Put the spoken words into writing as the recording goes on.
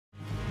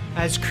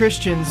As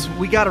Christians,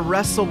 we got to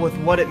wrestle with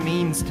what it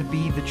means to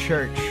be the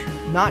church,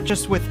 not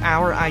just with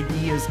our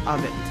ideas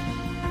of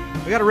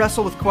it. We got to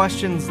wrestle with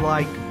questions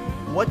like,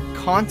 what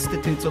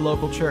constitutes a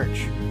local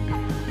church?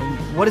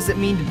 And what does it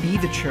mean to be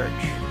the church?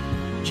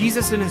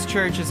 Jesus and His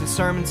Church is a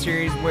sermon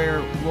series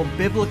where we'll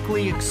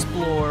biblically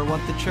explore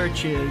what the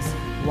church is,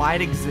 why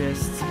it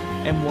exists,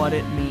 and what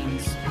it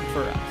means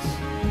for us.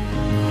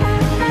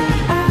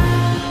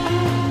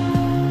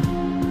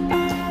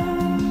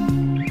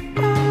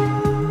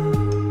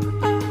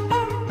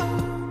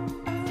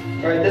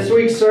 All right, this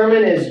week's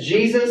sermon is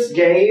Jesus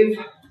gave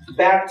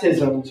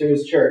baptism to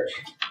His church.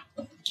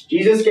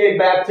 Jesus gave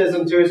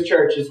baptism to His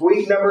church. It's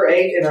week number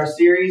 8 in our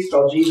series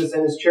called Jesus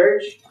and His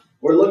Church.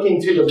 We're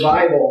looking to the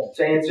Bible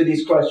to answer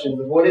these questions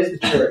of what is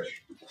the church?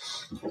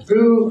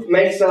 Who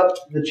makes up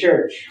the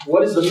church?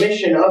 What is the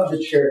mission of the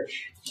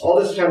church? All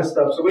this kind of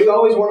stuff. So we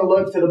always want to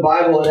look to the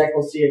Bible at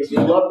Ecclesia because we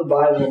love the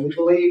Bible and we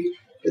believe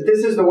that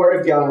this is the Word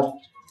of God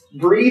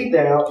breathed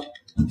out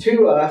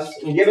to us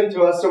and given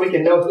to us so we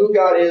can know who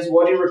God is,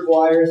 what He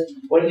requires,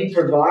 what He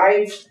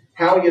provides,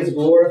 how He is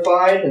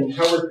glorified, and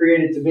how we're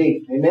created to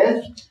be.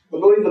 Amen? We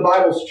believe the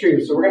Bible's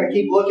true. So we're going to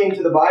keep looking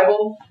to the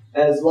Bible.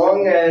 As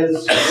long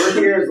as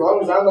we're here, as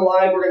long as I'm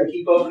alive, we're going to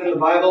keep opening the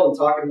Bible and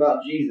talking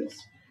about Jesus.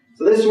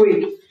 So this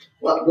week,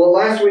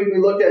 last week we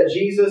looked at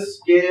Jesus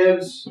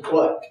gives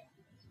what?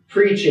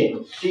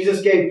 Preaching.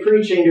 Jesus gave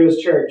preaching to His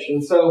church.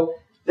 And so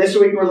this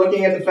week we're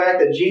looking at the fact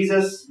that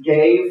Jesus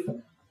gave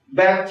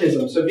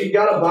baptism. So if you've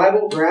got a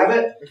Bible, grab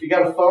it. If you've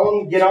got a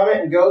phone, get on it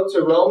and go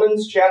to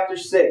Romans chapter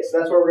 6.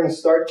 That's where we're going to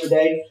start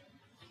today.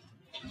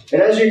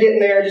 And as you're getting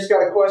there, I just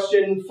got a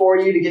question for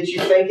you to get you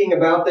thinking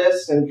about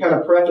this and kind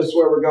of preface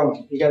where we're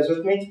going. You guys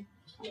with me?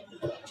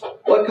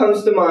 What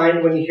comes to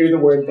mind when you hear the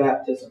word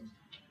baptism?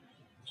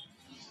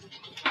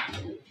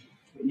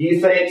 Do you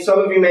think, some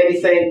of you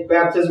maybe think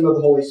baptism of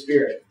the Holy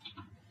Spirit.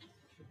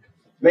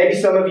 Maybe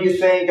some of you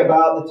think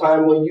about the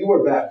time when you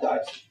were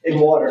baptized in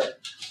water.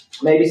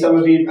 Maybe some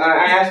of you,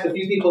 I asked a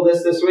few people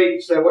this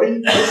week, said, what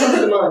comes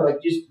to mind?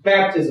 Like just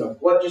baptism.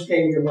 What just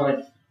came to your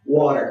mind?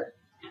 Water.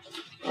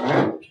 All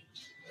right.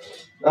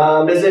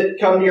 Does it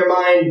come to your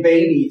mind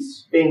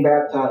babies being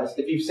baptized?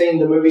 If you've seen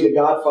the movie The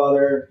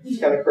Godfather, it's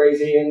kind of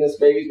crazy, and this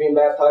baby's being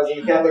baptized in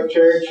the Catholic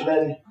Church, and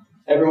then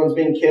everyone's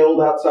being killed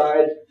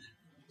outside.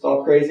 It's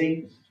all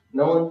crazy.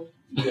 No one?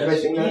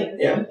 Everybody seen that?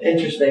 Yeah,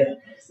 interesting.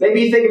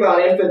 Maybe you think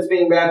about infants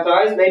being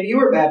baptized. Maybe you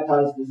were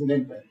baptized as an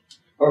infant.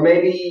 Or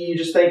maybe you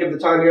just think of the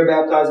time you were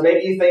baptized.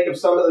 Maybe you think of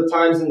some of the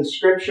times in the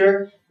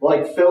Scripture,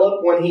 like Philip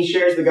when he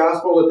shares the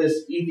gospel with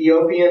this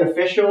Ethiopian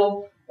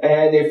official,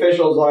 and the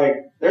official's like,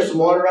 there's some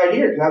water right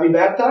here. Can I be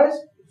baptized?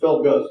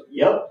 Philip goes,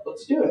 yep,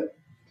 let's do it.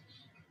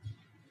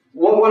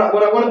 What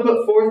I want to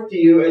put forth to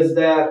you is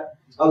that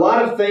a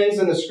lot of things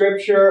in the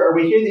Scripture, or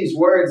we hear these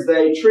words,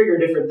 they trigger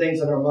different things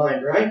in our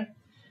mind, right?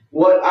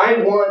 What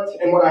I want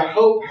and what I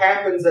hope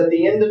happens at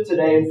the end of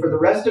today and for the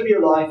rest of your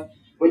life,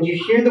 when you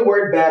hear the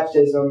word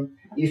baptism,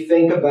 you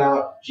think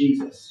about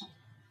Jesus.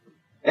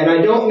 And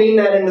I don't mean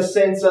that in the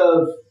sense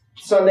of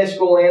Sunday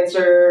school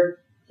answer.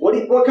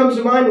 What comes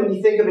to mind when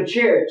you think of a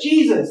chair?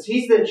 Jesus.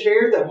 He's the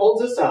chair that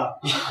holds us up.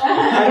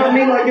 I don't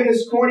mean like in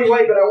this corny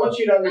way, but I want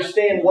you to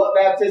understand what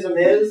baptism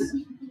is,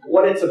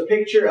 what it's a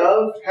picture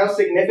of, how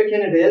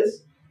significant it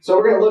is. So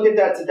we're going to look at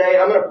that today.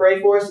 I'm going to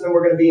pray for us, and then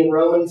we're going to be in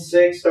Romans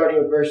 6, starting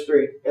with verse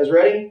 3. You guys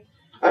ready?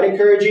 I'd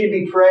encourage you to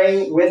be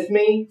praying with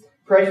me.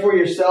 Pray for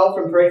yourself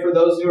and pray for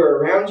those who are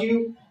around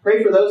you.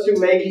 Pray for those who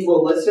maybe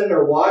will listen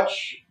or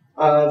watch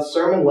the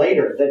sermon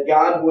later, that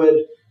God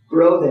would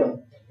grow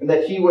them and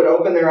that He would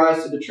open their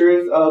eyes to the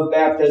truth of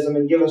baptism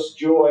and give us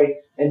joy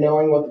in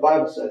knowing what the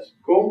Bible says.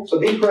 Cool? So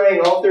be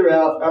praying all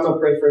throughout. I'm going to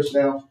pray first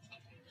now.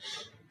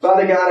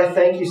 Father God, I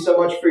thank You so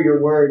much for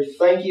Your word.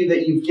 Thank You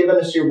that You've given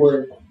us Your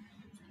word.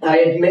 I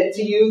admit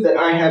to You that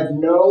I have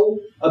no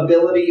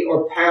ability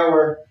or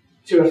power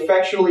to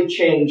effectually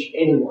change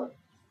anyone.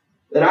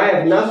 That I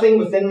have nothing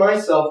within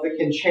myself that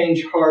can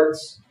change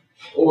hearts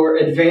or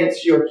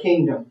advance Your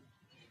kingdom.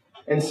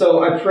 And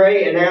so I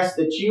pray and ask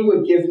that You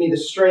would give me the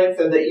strength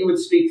and that You would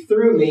speak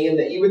through me and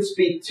that You would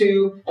speak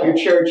to Your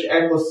church,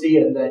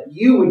 Ecclesia, and that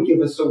You would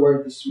give us a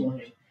word this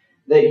morning.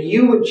 That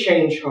You would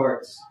change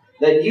hearts.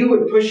 That You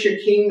would push Your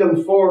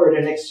kingdom forward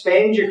and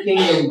expand Your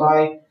kingdom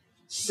by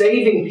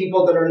saving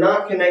people that are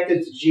not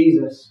connected to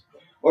Jesus.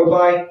 Or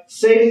by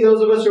saving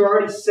those of us who are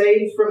already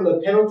saved from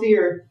the penalty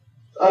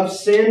of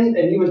sin,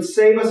 and You would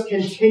save us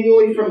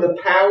continually from the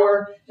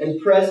power and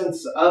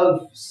presence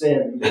of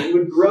sin. That You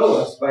would grow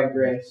us by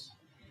grace.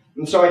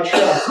 And so I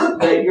trust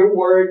that Your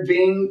word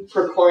being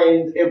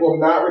proclaimed, it will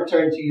not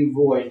return to You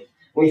void.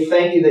 We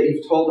thank You that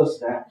You've told us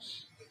that.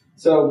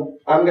 So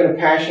I'm going to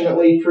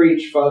passionately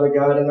preach, Father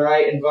God, and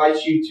I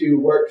invite You to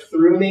work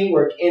through me,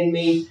 work in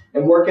me,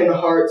 and work in the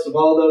hearts of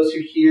all those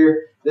who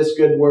hear this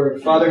good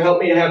word. Father,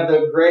 help me to have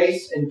the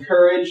grace and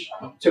courage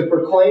to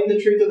proclaim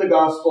the truth of the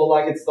gospel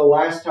like it's the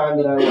last time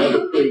that I will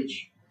ever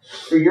preach.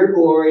 For Your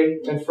glory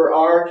and for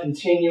our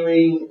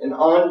continuing and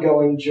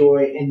ongoing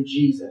joy in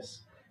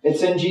Jesus.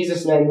 It's in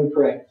Jesus' name we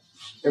pray.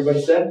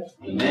 Everybody said?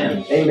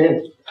 Amen.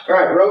 Amen. All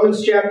right,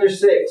 Romans chapter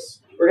 6.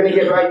 We're going to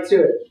get right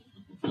to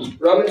it.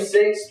 Romans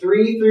 6,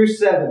 3 through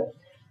 7.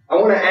 I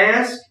want to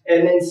ask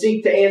and then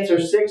seek to answer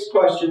 6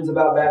 questions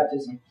about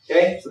baptism.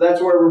 Okay? So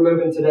that's where we're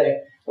moving today.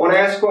 I want to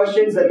ask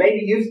questions that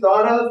maybe you've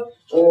thought of,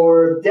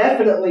 or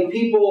definitely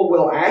people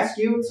will ask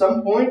you at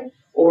some point,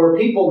 or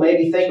people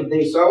maybe think of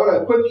these. So I want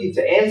to equip you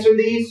to answer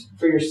these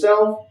for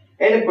yourself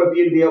and equip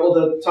you to be able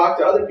to talk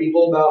to other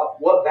people about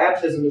what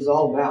baptism is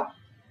all about.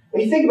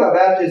 When you think about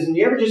baptism, do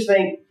you ever just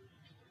think,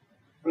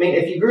 I mean,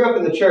 if you grew up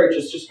in the church,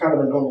 it's just kind of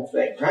a normal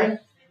thing, right?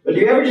 But do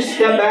you ever just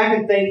step back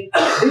and think,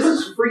 this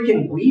is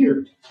freaking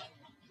weird?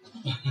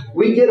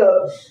 We get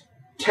a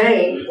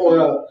tank,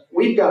 or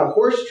we've got a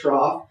horse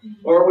trough,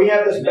 or we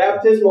have this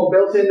baptismal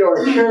built into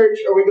our church,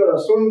 or we go to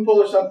a swimming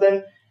pool or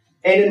something,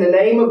 and in the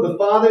name of the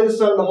Father, the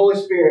Son, and the Holy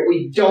Spirit,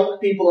 we dunk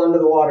people under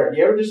the water. Do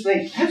you ever just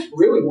think, that's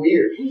really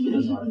weird?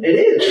 It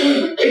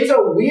is. It's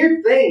a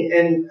weird thing.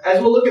 And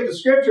as we'll look at the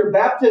scripture,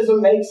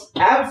 baptism makes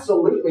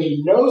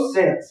absolutely no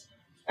sense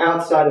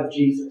outside of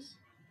Jesus.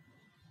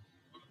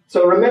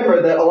 So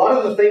remember that a lot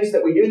of the things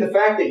that we do, the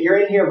fact that you're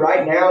in here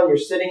right now and you're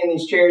sitting in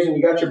these chairs and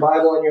you got your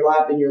Bible in your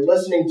lap and you're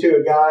listening to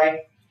a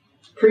guy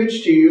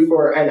preach to you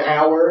for an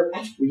hour,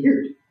 that's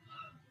weird.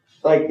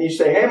 Like you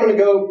say, hey, I'm going to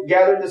go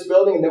gather at this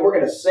building and then we're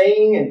going to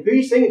sing. And who are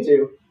you singing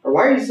to? Or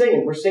why are you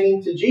singing? We're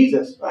singing to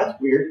Jesus. Well,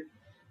 that's weird.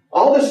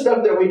 All this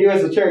stuff that we do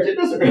as a church, it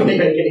doesn't really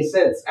make any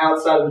sense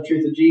outside of the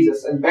truth of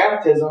Jesus. And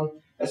baptism,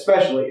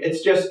 especially,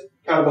 it's just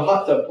kind of a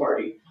hot tub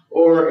party.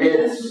 Or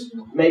it's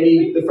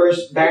maybe the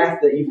first bath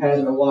that you've had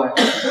in a while.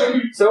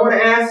 So I want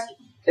to ask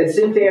and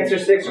seek to answer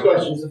 6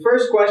 questions. The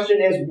first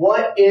question is,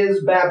 what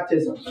is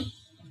baptism?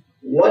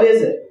 What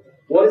is it?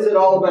 What is it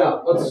all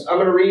about? I'm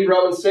going to read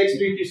Romans 6,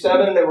 3 through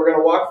 7, and then we're going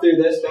to walk through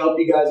this to help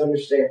you guys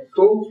understand.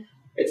 Cool?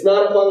 It's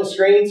not up on the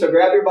screen, so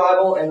grab your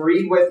Bible and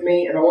read with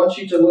me, and I want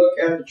you to look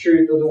at the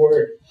truth of the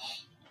Word.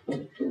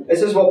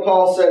 This is what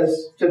Paul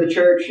says to the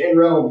church in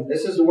Rome.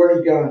 This is the Word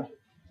of God.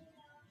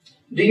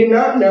 Do you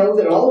not know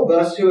that all of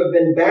us who have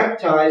been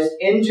baptized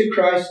into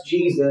Christ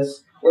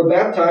Jesus were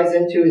baptized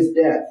into His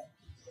death?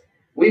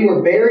 We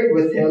were buried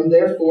with Him,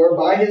 therefore,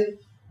 by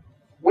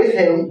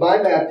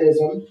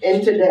baptism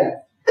into death,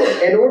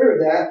 in order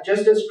that,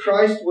 just as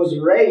Christ was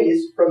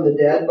raised from the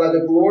dead by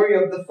the glory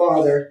of the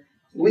Father,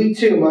 we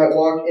too might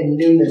walk in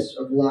newness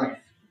of life.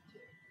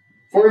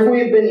 For if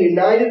we have been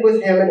united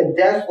with Him in a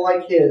death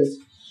like His,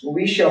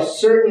 we shall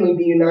certainly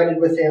be united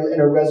with Him in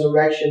a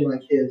resurrection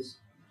like His.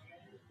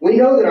 We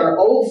know that our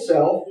old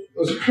self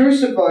was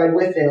crucified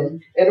with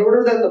Him in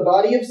order that the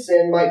body of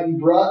sin might be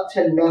brought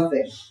to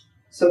nothing,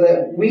 so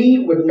that we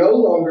would no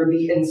longer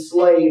be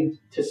enslaved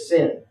to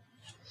sin.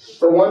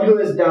 For one who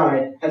has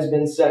died has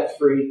been set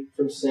free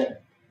from sin.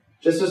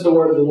 This is the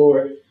word of the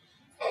Lord.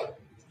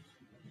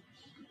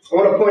 I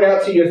want to point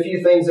out to you a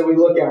few things that we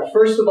look at.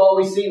 First of all,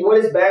 we see, what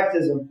is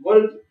baptism?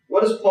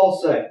 What does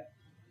Paul say?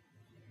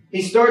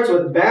 He starts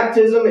with,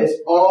 baptism is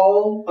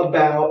all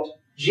about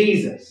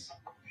Jesus.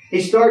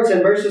 He starts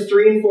in verses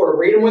 3 and 4.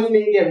 Read them with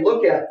me again.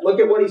 Look at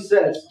what he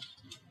says.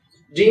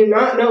 Do you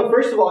not know?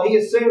 First of all, he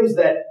assumes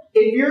that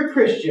if you're a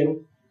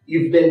Christian,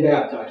 you've been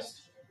baptized.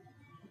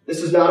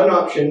 This is not an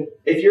option.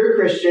 If you're a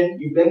Christian,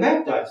 you've been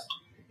baptized.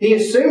 He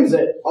assumes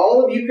that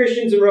all of you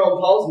Christians in Rome,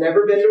 Paul's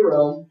never been to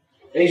Rome,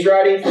 and he's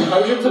writing from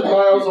hundreds of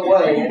miles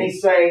away, and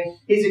he's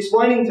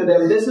explaining to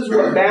them, this is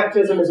what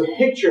baptism is a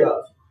picture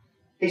of.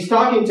 He's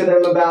talking to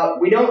them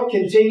about, we don't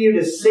continue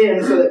to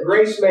sin so that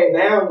grace may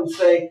abound and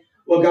say,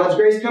 well, God's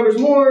grace covers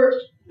more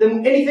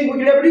than anything we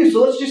could ever do,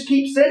 so let's just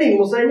keep sinning.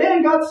 We'll say,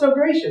 man, God's so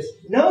gracious.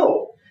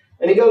 No.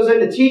 And he goes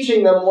into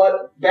teaching them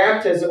what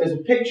baptism is a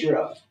picture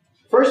of.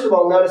 First of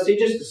all, notice he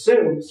just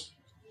assumes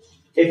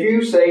if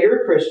you say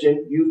you're a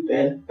Christian, you've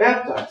been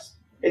baptized.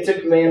 It's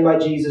a command by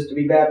Jesus to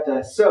be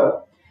baptized.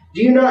 So,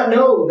 do you not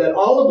know that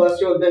all of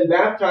us who have been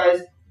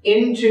baptized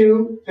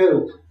into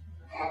who?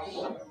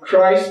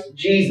 Christ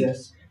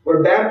Jesus.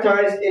 Were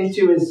baptized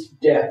into His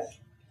death.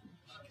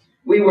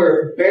 We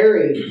were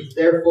buried,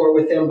 therefore,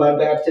 with Him by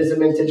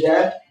baptism into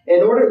death,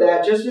 in order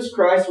that, just as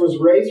Christ was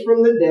raised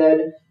from the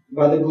dead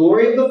by the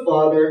glory of the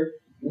Father,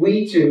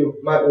 we too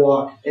might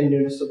walk in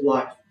newness of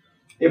life.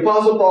 The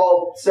Apostle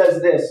Paul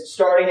says this,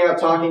 starting out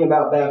talking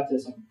about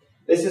baptism.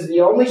 This is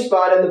the only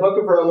spot in the book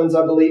of Romans,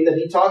 I believe, that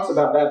he talks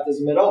about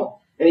baptism at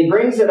all. And he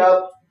brings it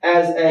up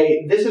as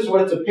this is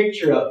what it's a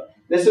picture of.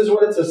 This is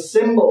what it's a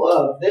symbol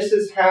of. This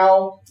is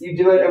how you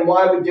do it and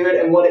why we do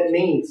it and what it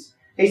means.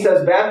 He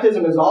says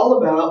baptism is all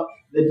about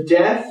the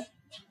death,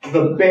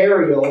 the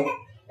burial,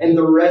 and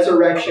the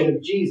resurrection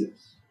of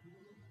Jesus.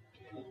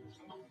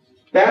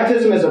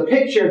 Baptism is a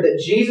picture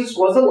that Jesus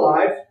was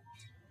alive.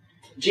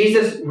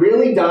 Jesus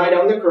really died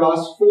on the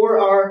cross for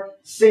our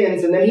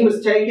sins, and then He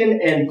was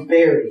taken and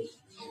buried.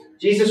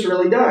 Jesus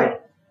really died.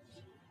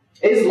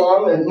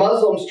 Islam and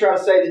Muslims try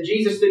to say that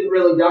Jesus didn't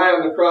really die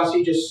on the cross.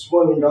 He just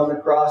swooned on the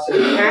cross and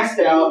he passed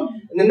out.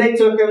 And then they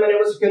took Him and it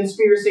was a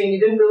conspiracy and He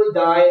didn't really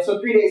die. And so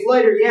 3 days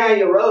later, yeah,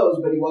 He arose,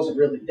 but He wasn't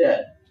really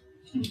dead.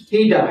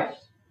 He died.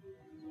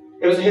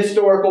 It was a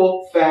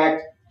historical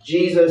fact.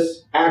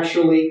 Jesus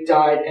actually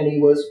died and He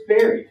was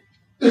buried.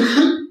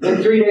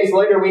 then 3 days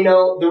later, we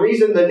know the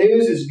reason the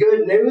news is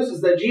good news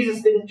is that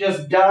Jesus didn't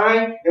just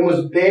die and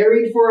was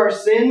buried for our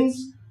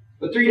sins,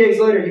 but 3 days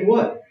later, he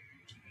what?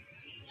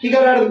 He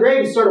got out of the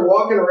grave and started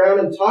walking around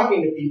and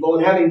talking to people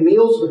and having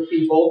meals with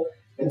people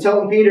and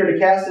telling Peter to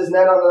cast his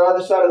net on the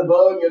other side of the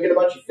boat and you'll get a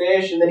bunch of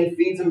fish, and then he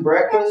feeds them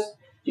breakfast.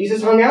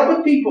 Jesus hung out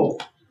with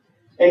people.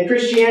 And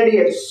Christianity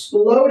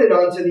exploded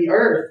onto the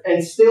earth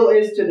and still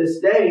is to this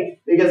day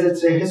because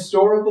it's a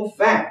historical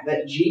fact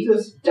that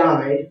Jesus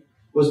died,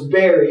 was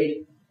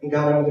buried, and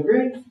got out of the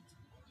grave.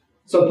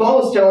 So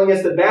Paul is telling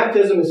us that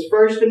baptism is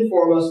first and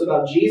foremost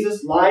about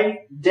Jesus' life,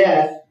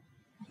 death,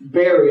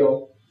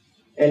 burial,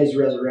 and his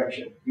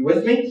resurrection. You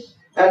with me?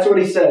 That's what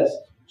he says.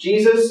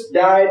 Jesus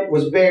died,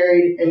 was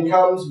buried, and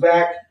comes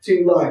back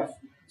to life.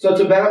 So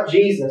it's about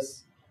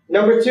Jesus.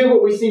 Number two,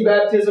 what we see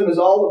baptism is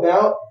all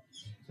about.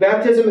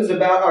 Baptism is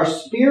about our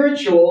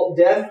spiritual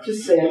death to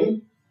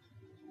sin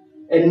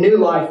and new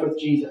life with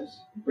Jesus.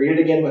 Read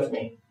it again with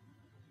me.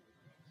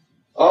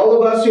 All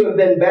of us who have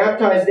been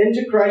baptized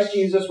into Christ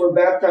Jesus were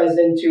baptized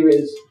into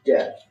his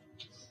death.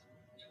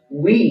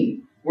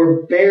 We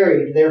were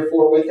buried,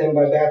 therefore, with him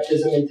by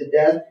baptism into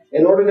death,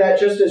 in order that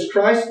just as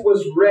Christ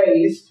was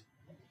raised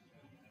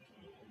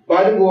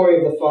by the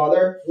glory of the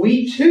Father,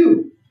 we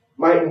too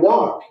might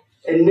walk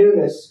in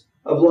newness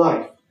of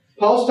life.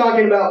 Paul's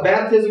talking about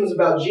baptism is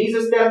about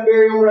Jesus' death,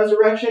 burial, and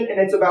resurrection,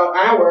 and it's about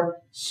our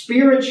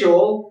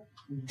spiritual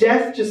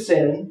death to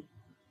sin,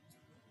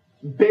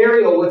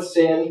 burial with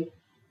sin,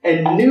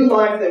 and new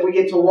life that we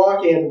get to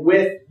walk in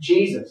with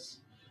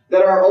Jesus.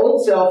 That our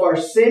old self, our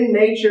sin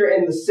nature,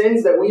 and the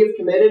sins that we have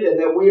committed and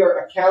that we are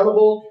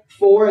accountable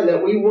for and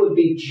that we would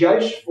be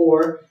judged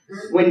for,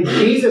 when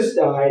Jesus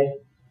died,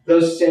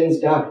 those sins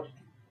died.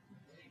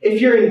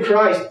 If you're in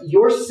Christ,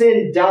 your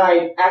sin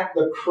died at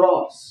the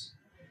cross.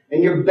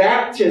 And your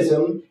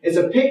baptism is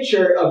a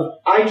picture of,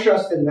 I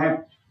trust in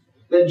that.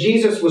 That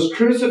Jesus was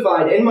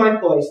crucified in my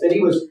place, that he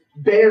was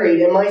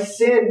buried, and my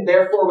sin,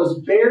 therefore, was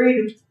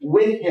buried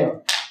with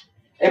him.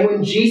 And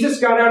when Jesus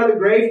got out of the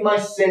grave, my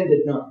sin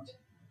did not.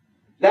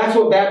 That's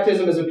what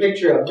baptism is a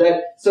picture of.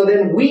 So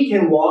then we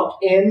can walk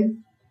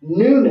in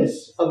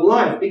newness of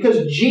life.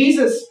 Because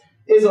Jesus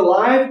is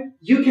alive,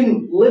 you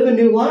can live a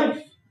new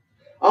life.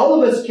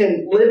 All of us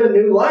can live a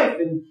new life.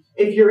 And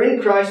if you're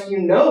in Christ, you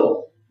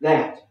know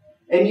that.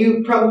 And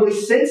you probably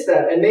sense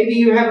that. And maybe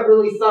you haven't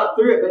really thought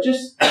through it. But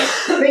just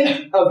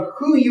think of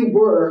who you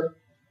were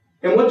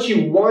and what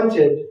you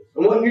wanted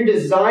and what your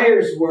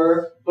desires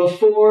were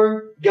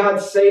before God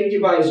saved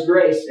you by his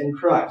grace in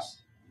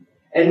Christ.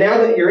 And now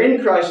that you're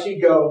in Christ,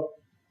 you go,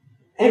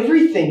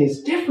 everything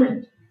is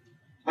different.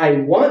 I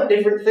want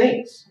different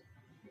things.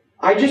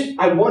 I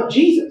want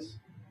Jesus.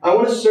 I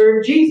want to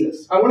serve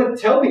Jesus. I want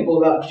to tell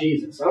people about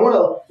Jesus. I want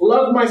to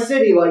love my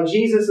city like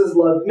Jesus has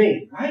loved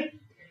me, right?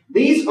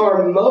 These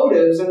are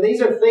motives, and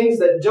these are things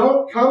that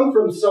don't come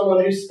from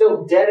someone who's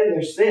still dead in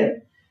their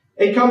sin.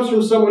 It comes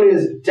from someone who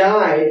has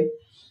died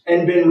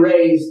and been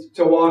raised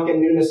to walk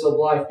in newness of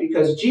life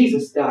because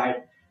Jesus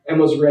died and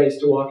was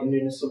raised to walk in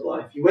newness of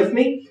life. You with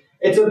me?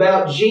 It's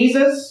about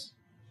Jesus,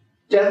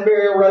 death,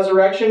 burial,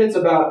 resurrection. It's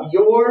about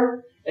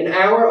your and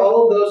our,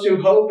 all of those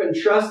who hope and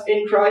trust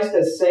in Christ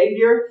as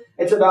Savior.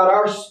 It's about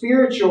our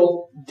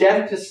spiritual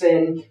death to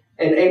sin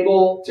and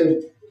able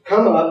to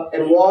come up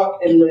and walk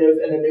and live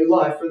in a new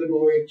life for the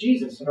glory of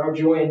Jesus and our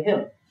joy in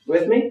him.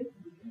 With me?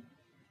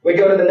 We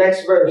go to the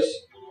next verse.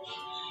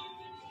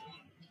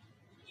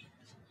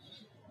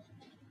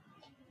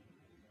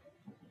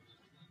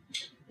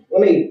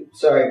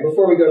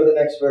 Before we go to the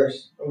next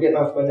verse, I'm getting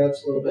off my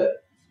notes a little bit.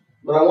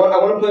 But I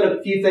want to put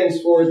a few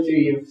things forward to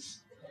you.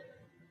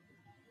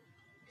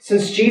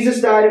 Since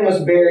Jesus died and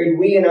was buried,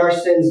 we in our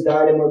sins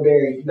died and were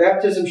buried.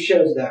 Baptism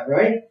shows that,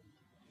 right?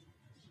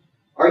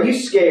 Are you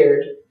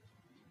scared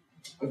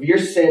of your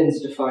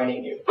sins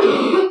defining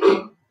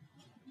you?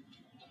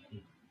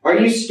 Are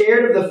you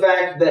scared of the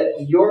fact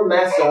that your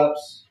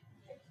mess-ups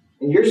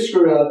and your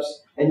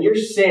screw-ups and your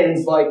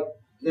sins, like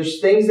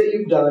there's things that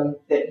you've done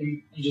that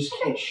you just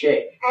can't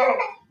shake?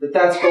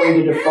 That's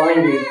going to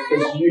define you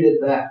because you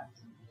did that.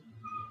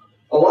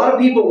 A lot of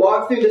people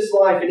walk through this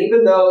life, and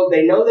even though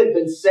they know they've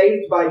been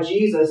saved by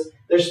Jesus,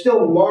 they're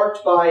still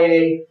marked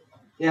by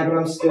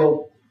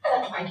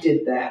I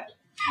did that.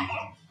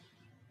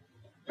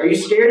 Are you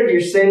scared of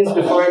your sins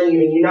defining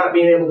you and you not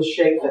being able to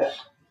shake that?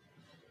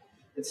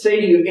 I'd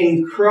say to you,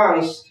 in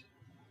Christ,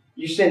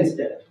 your sin's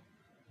dead.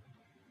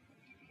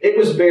 It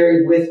was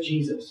buried with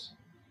Jesus.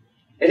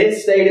 And it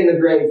stayed in the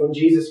grave when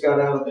Jesus got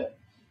out of it.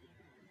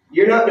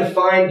 You're not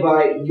defined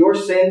by your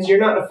sins. You're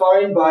not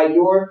defined by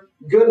your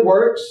good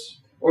works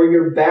or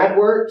your bad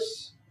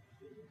works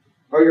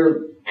or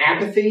your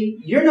apathy.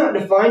 You're not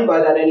defined by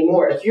that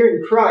anymore. If you're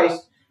in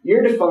Christ,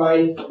 you're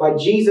defined by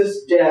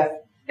Jesus' death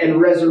and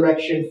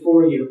resurrection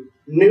for you.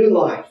 New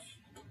life.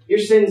 Your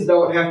sins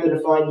don't have to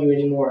define you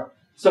anymore.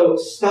 So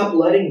stop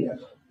letting them.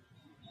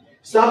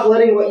 Stop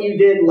letting what you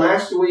did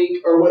last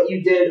week or what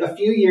you did a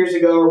few years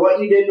ago or what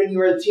you did when you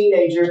were a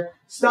teenager.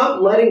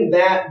 Stop letting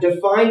that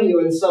define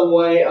you in some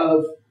way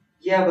of,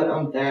 but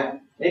I'm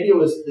that. Maybe it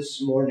was this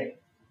morning.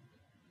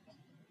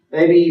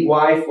 Maybe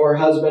wife or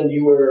husband,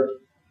 you were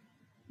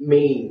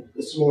mean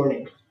this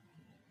morning.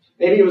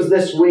 Maybe it was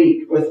this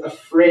week with a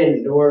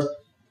friend or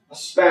a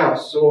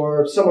spouse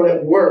or someone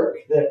at work.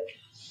 That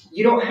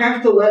you don't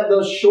have to let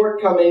those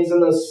shortcomings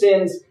and those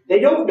sins, they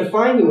don't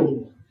define you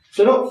anymore.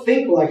 So don't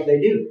think like they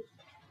do.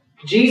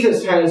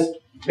 Jesus has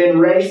been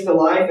raised to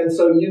life, and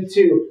so you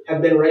too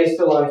have been raised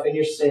to life, and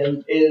your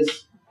sin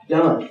is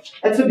done.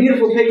 That's a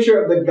beautiful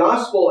picture of the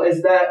gospel,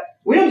 is that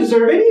we don't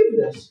deserve any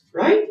of this,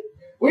 right?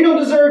 We don't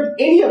deserve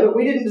any of it.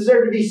 We didn't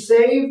deserve to be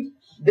saved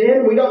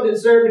then. We don't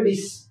deserve to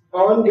be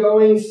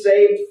ongoing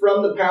saved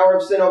from the power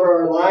of sin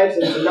over our lives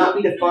and to not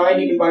be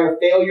defined even by our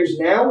failures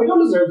now. We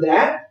don't deserve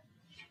that.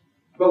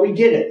 But we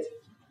get it.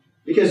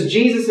 Because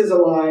Jesus is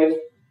alive,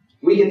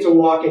 we get to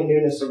walk in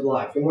newness of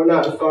life, and we're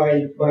not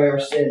defined by our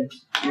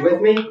sins. You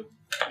with me?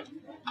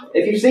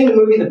 If you've seen the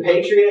movie The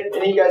Patriot,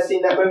 any of you guys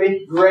seen that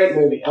movie? Great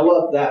movie. I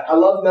love that. I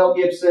love Mel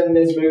Gibson and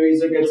his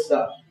movies. They're good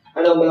stuff.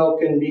 I know Mel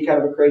can be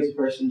kind of a crazy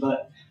person,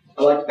 but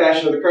I like The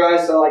Passion of the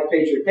Christ. I like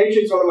Patriot.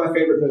 Patriot's one of my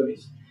favorite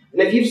movies.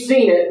 And if you've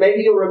seen it,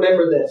 maybe you'll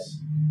remember this.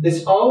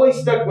 This always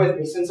stuck with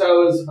me since I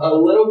was a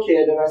little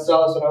kid, and I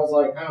saw this when I was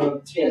like, I don't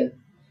know, 10.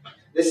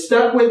 This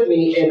stuck with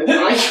me, and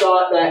I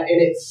thought that,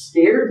 and it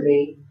scared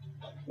me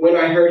when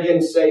I heard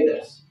him say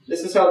this.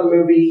 This is how the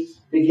movie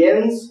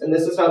begins, and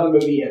this is how the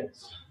movie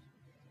ends.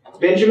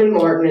 Benjamin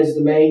Martin is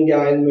the main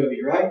guy in the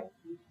movie, right?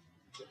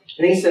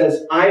 And he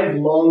says, I've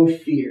long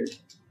feared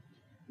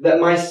that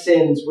my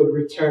sins would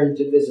return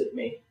to visit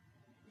me,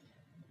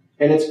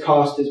 and its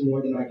cost is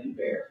more than I can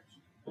bear.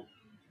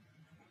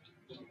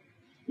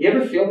 You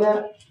ever feel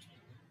that?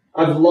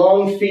 I've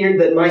long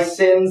feared that my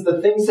sins,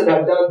 the things that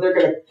I've done, they're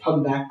going to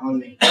come back on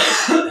me.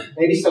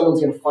 Maybe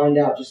someone's going to find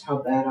out just how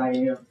bad I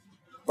am.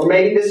 Or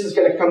maybe this is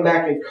going to come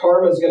back and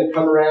karma is going to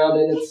come around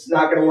and it's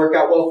not going to work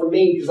out well for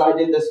me because I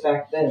did this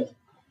back then.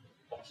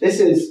 This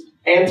is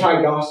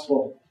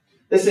anti-gospel.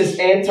 This is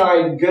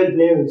anti-good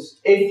news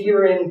if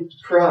you're in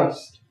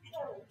Christ.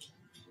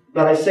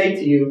 But I say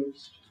to you,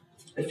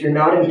 if you're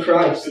not in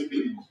Christ,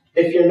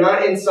 if you're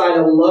not inside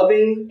a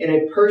loving and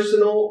a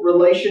personal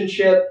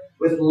relationship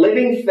with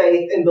living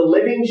faith in the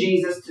living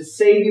Jesus to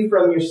save you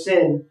from your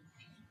sins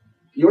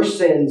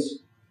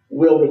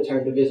will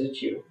return to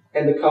visit you,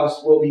 and the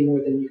cost will be more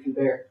than you can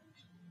bear.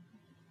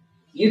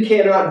 You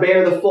cannot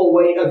bear the full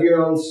weight of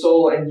your own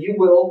soul, and you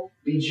will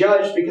be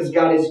judged because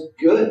God is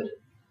good.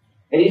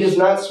 And He does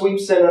not sweep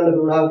sin under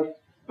the rug,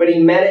 but He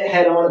met it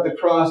head on at the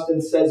cross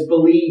and says,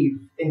 believe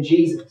in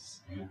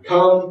Jesus.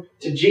 Come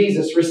to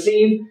Jesus.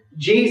 Receive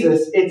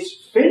Jesus. It's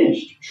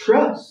finished.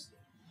 Trust.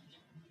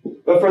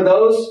 But for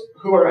those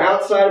who are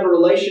outside of a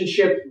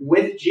relationship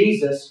with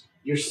Jesus,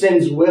 your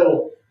sins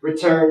will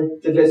return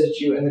to visit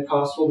you, and the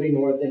cost will be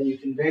more than you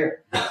can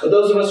bear. But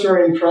those of us who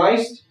are in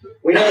Christ,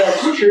 we know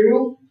that's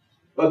true,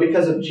 but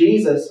because of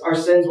Jesus, our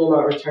sins will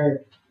not return.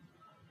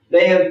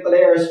 They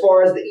are as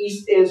far as the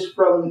east is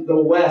from the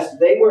west.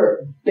 They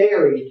were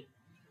buried,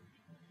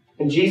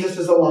 and Jesus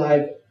is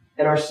alive,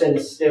 and our sin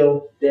is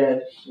still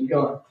dead and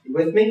gone. You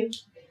with me?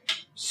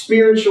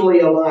 Spiritually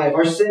alive.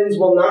 Our sins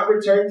will not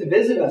return to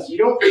visit us.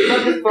 You're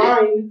not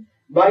defined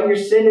by your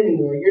sin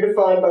anymore. You're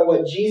defined by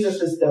what Jesus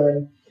has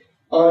done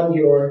on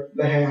your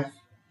behalf.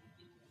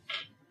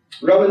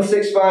 Romans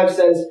 6:5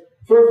 says,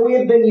 for if we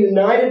have been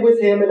united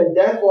with Him in a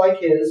death like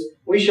His,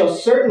 we shall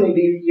certainly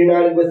be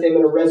united with Him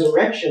in a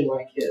resurrection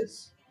like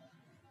His.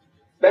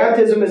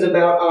 Baptism is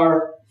about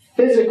our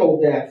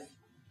physical death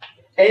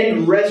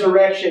and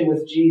resurrection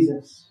with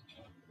Jesus.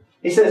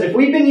 He says, if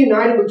we've been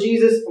united with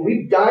Jesus and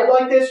we've died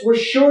like this, we're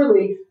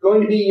surely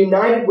going to be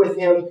united with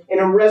Him in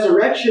a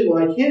resurrection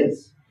like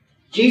His.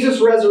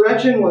 Jesus'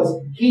 resurrection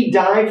was He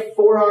died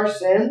for our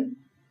sin.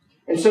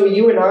 And so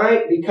you and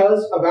I,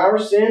 because of our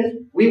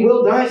sin, we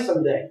will die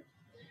someday.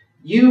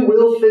 You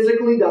will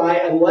physically die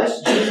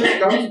unless Jesus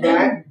comes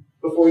back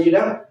before you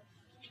die.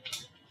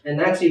 And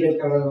that's even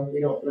kind of, we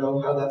don't know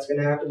how that's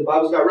going to happen. The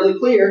Bible's not really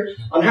clear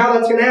on how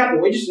that's going to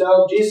happen. We just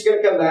know Jesus is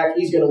going to come back.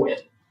 He's going to win.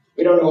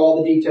 We don't know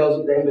all the details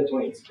of the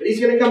in-betweens. But He's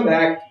going to come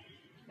back,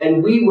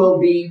 and we will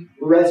be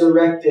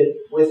resurrected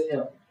with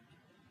Him.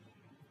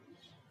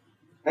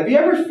 Have you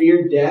ever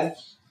feared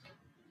death?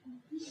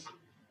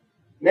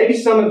 Maybe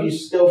some of you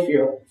still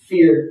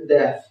fear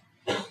death.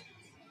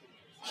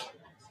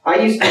 I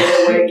used to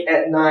lay awake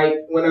at night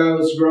when I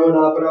was growing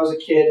up, when I was a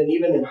kid, and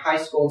even in high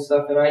school and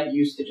stuff, and I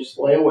used to just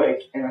lay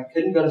awake, and I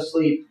couldn't go to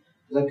sleep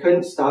because I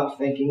couldn't stop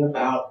thinking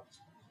about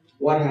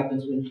what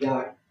happens when you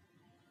die.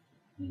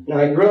 Now,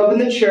 I grew up in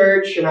the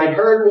church, and I'd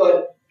heard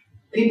what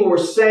people were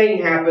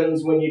saying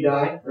happens when you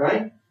die,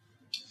 right?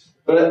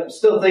 But I'm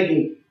still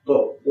thinking,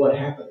 but what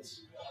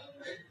happens?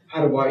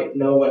 How do I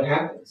know what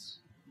happens?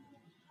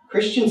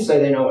 Christians say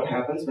they know what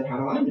happens, but how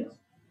do I know?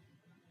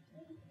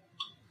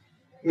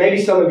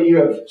 Maybe some of you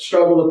have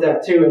struggled with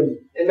that too,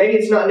 and maybe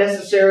it's not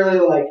necessarily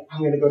like,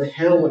 I'm going to go to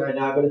hell when I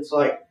die, but it's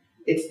like,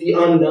 it's the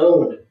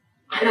unknown.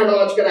 I don't know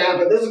what's going to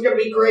happen. This is going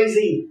to be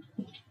crazy.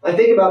 I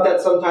think about that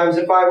sometimes.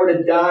 If I were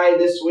to die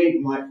this week,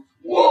 I'm like,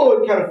 whoa,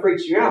 it kind of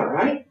freaks you out,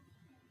 right?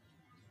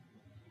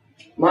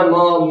 My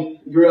mom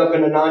grew up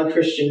in a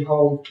non-Christian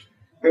home,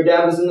 Her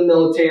dad was in the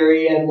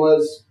military and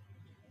was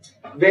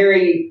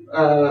very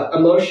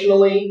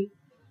emotionally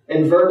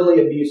and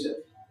verbally abusive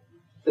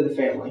to the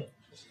family.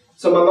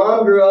 So my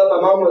mom grew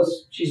up,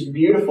 she's a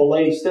beautiful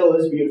lady, still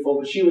is beautiful,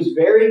 but she was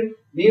very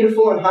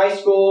beautiful in high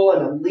school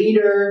and a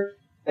leader.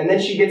 And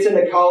then she gets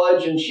into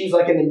college and she's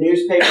like in the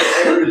newspaper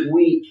every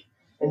week.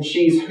 And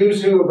she's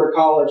who's who of her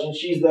college. And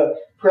she's the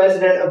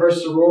president of her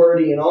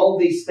sorority and all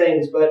of these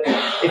things. But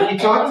if you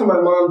talk to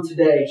my mom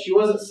today, she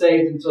wasn't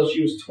saved until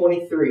she was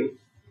 23.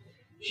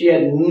 She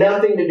had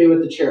nothing to do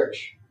with the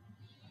church.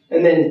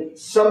 And then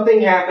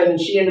something happened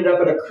and she ended up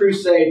at a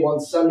crusade one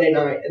Sunday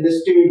night. And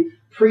this dude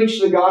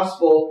preached the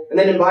gospel and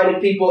then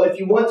invited people, if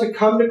you want to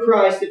come to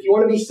Christ, if you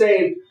want to be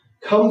saved,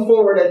 come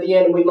forward at the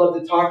end and we'd love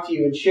to talk to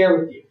you and share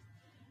with you.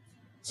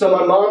 So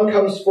my mom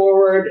comes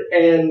forward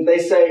and they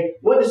say,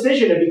 what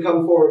decision have you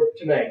come forward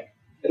to make?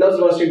 And those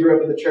of us who grew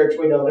up in the church,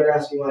 we know they're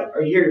asking, like,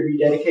 are you here to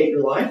rededicate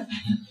your life?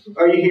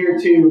 Are you here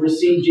to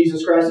receive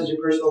Jesus Christ as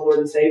your personal Lord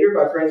and Savior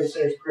by praying the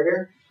sinner's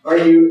prayer? Are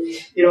you,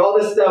 all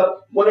this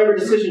stuff, whatever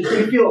decisions, do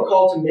you feel a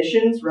call to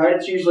missions, right?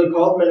 It's usually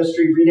called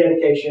ministry,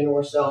 rededication,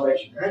 or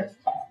salvation, right?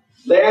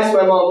 They asked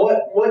my mom,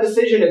 what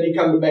decision have you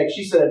come to make?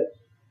 She said,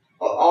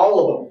 all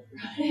of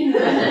them.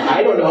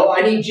 I don't know.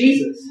 I need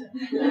Jesus.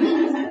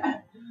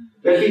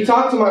 But if you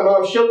talk to my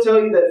mom, she'll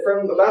tell you that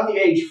from about the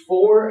age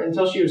 4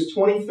 until she was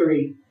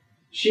 23,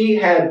 she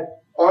had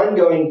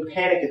ongoing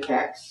panic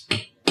attacks,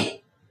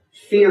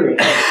 fearing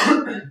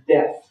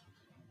death,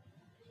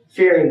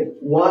 fearing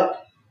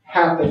what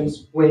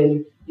happens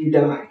when you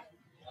die.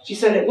 She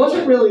said it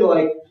wasn't really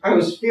like I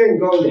was fearing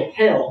going to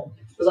hell,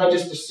 because I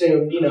just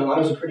assumed, I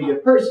was a pretty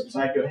good person,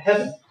 so I'd go to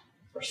heaven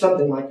or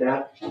something like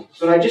that.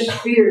 But I just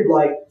feared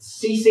like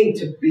ceasing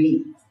to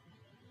be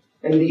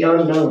and the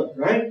unknown,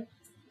 right?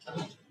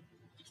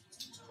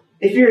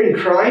 If you're in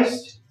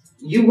Christ,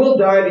 you will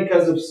die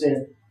because of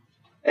sin.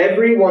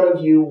 Every one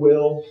of you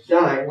will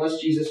die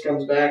unless Jesus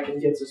comes back and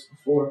gets us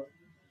before.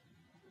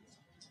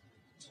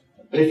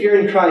 But if you're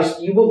in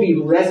Christ, you will be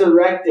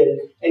resurrected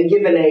and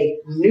given a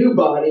new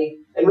body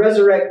and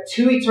resurrect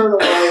to eternal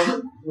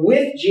life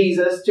with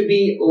Jesus to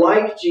be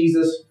like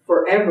Jesus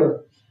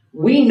forever.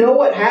 We know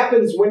what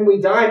happens when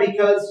we die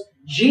because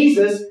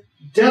Jesus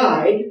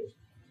died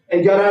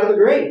and got out of the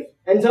grave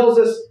and tells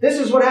us this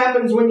is what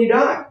happens when you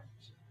die.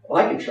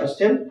 Well, I can trust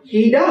him.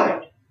 He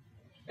died.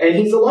 And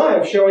he's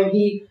alive, showing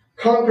he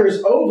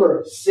conquers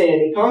over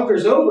sin. He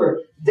conquers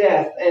over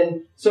death.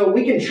 And so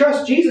we can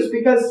trust Jesus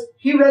because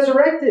he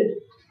resurrected.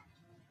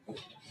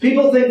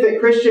 People think that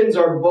Christians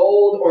are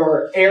bold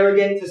or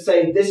arrogant to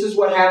say this is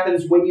what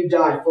happens when you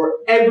die. For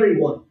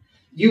everyone,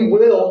 you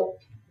will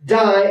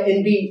die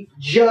and be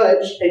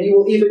judged, and you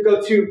will either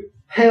go to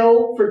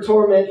hell for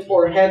torment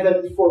or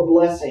heaven for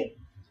blessing.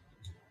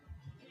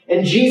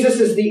 And Jesus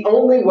is the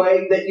only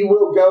way that you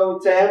will go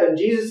to heaven.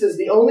 Jesus is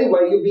the only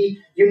way you'll be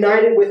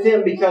united with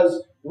him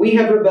because we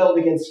have rebelled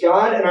against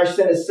God and our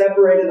sin has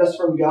separated us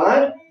from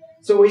God.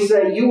 So we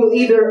say you will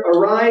either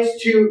arise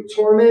to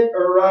torment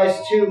or arise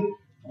to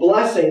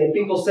blessing. And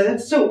people say,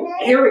 that's so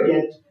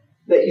arrogant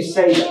that you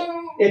say that.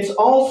 It's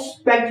all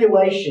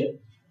speculation.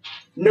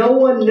 No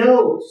one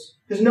knows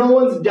because no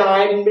one's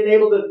died and been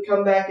able to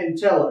come back and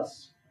tell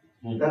us.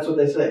 That's what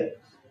they say.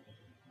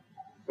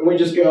 And we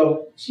just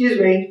go, excuse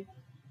me.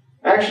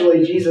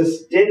 Actually,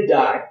 Jesus did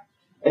die,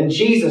 and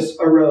Jesus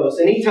arose.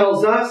 And he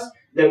tells us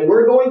that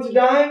we're going to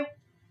die,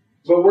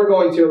 but we're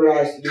going to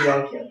arise to be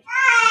like him.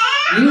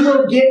 You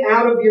will get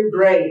out of your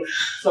grave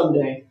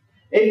someday.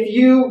 If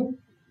you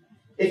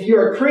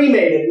are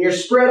cremated and you're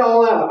spread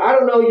all out, I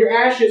don't know, your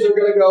ashes are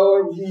going to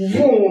go and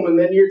boom, and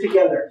then you're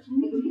together.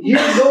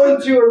 You're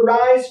going to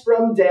arise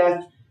from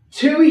death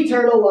to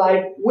eternal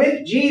life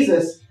with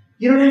Jesus.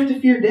 You don't have to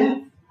fear death.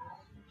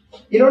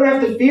 You don't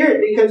have to fear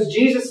it because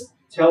Jesus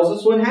tells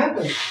us what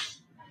happens.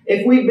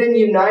 If we've been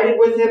united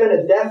with him in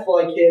a death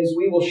like his,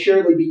 we will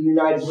surely be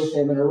united with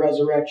him in a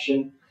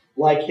resurrection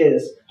like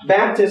his.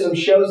 Baptism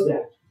shows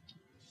that.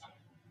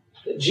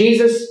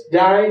 Jesus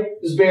died,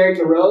 was buried,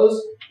 and arose.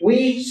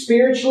 We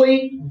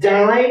spiritually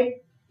died,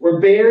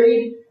 were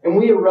buried, and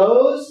we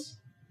arose.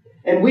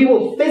 And we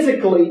will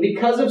physically,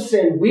 because of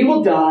sin, we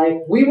will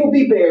die, we will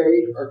be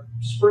buried, or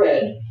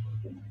spread,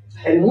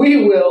 and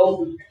we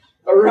will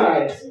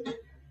arise.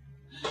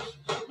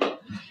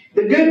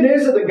 The good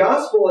news of the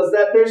gospel is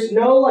that there's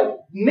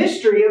no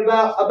mystery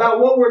about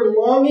what we're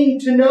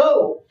longing to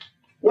know.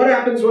 What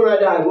happens when I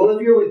die? Well,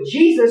 if you're with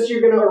Jesus,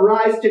 you're going to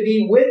arise to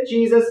be with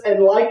Jesus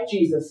and like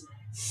Jesus.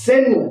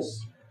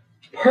 Sinless.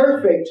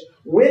 Perfect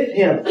with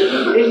him.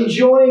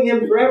 Enjoying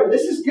him forever.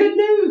 This is good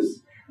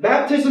news.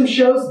 Baptism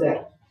shows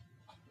that.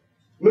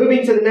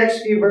 Moving to the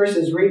next few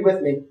verses, read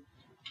with me.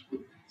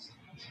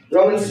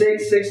 Romans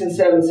 6 and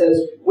 7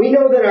 says, we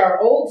know that our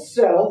old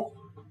self,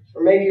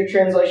 or maybe your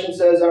translation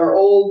says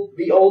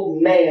the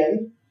old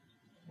man,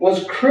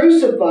 was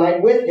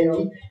crucified with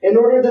him in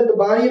order that the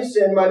body of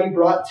sin might be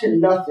brought to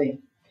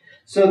nothing,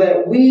 so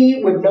that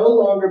we would no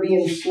longer be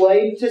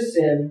enslaved to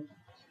sin,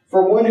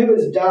 for one who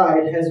has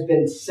died has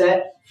been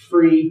set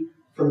free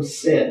from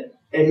sin.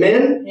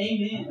 Amen?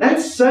 Amen.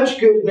 That's such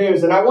good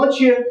news. And I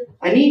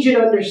need you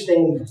to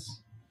understand this.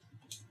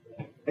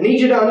 I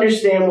need you to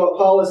understand what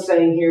Paul is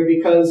saying here,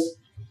 because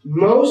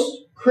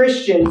most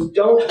Christians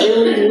don't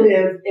really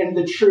live in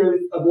the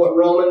truth of what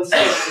Romans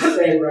 6 is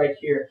saying right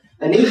here.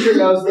 Anitra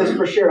knows this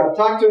for sure. I've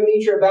talked to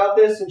Anitra about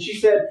this, and she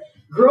said,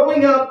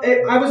 growing up,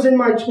 I was in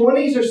my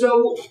 20s or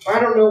so, I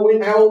don't know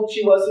how old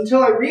she was,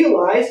 until I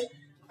realized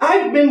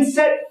I've been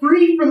set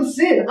free from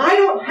sin. I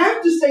don't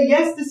have to say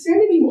yes to sin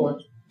anymore.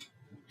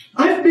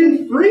 I've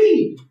been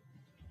freed.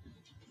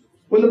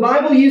 When the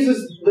Bible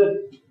uses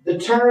the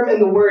term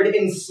and the word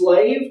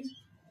enslaved,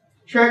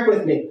 track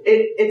with me.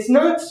 It's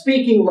not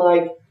speaking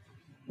like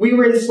we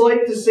were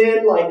enslaved to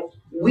sin, like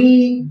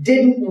we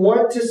didn't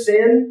want to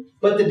sin,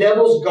 but the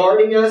devil's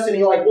guarding us and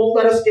he won't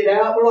let us get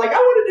out. We're like, I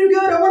want to do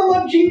good. I want to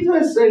love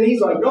Jesus. And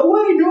he's like, no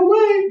way, no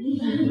way.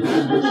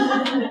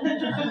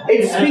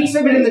 It speaks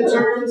of it in the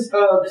terms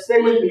of,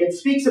 stay with me, it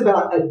speaks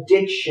about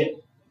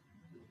addiction.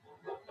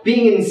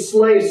 Being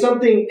enslaved,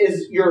 something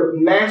is your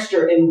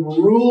master and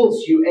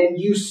rules you, and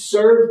you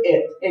serve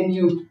it, and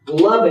you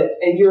love it,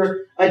 and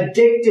you're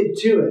addicted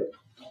to it.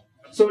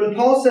 So when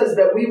Paul says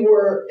that we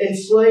were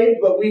enslaved,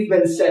 but we've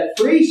been set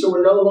free, so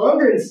we're no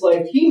longer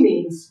enslaved, he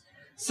means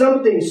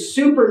something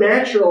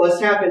supernatural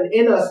has happened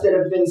in us that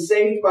have been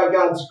saved by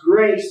God's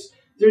grace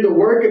through the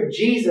work of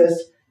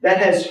Jesus that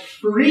has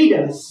freed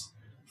us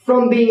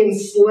from being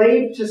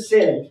enslaved to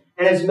sin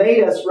and has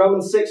made us,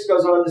 Romans 6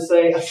 goes on to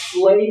say, a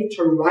slave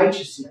to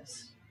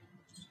righteousness.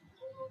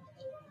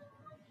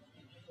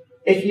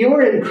 If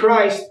you're in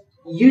Christ,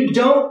 you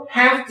don't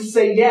have to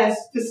say yes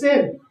to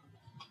sin.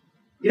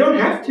 You don't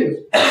have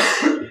to.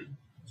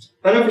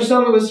 I know for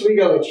some of us, we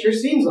go, it sure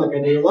seems like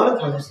I do. A lot of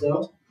times,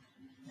 though.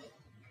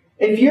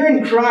 If you're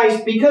in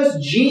Christ,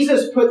 because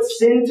Jesus put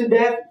sin to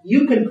death,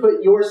 you can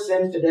put your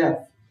sin to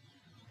death.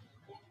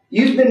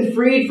 You've been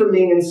freed from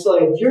being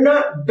enslaved. You're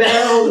not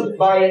bound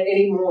by it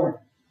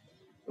anymore.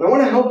 And I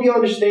want to help you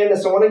understand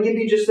this. I want to give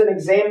you just an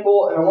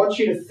example, and I want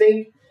you to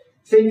think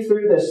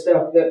through this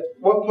stuff, that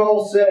what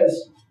Paul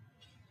says.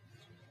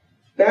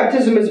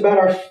 Baptism is about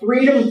our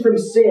freedom from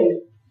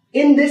sin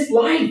in this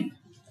life.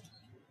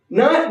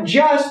 Not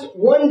just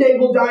one day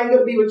we'll die and go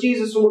to be with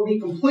Jesus and we'll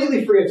be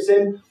completely free of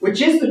sin, which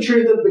is the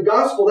truth of the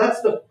gospel.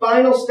 That's the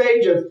final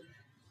stage of,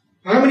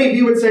 how many of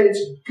you would say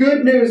it's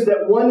good news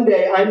that one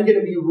day I'm going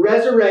to be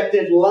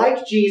resurrected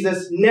like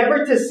Jesus,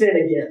 never to sin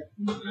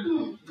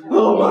again?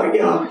 Oh my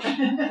gosh.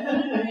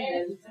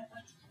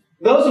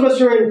 Those of us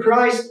who are in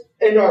Christ,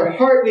 in our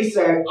heart we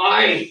say,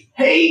 I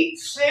hate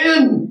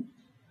sin.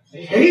 I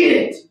hate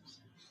it.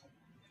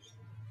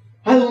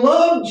 I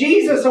love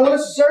Jesus. I want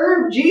to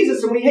serve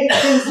Jesus. And we hate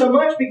sin so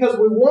much because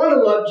we want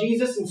to love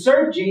Jesus and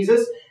serve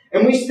Jesus.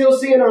 And we still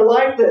see in our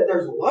life that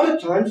there's a lot of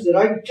times that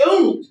I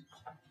don't.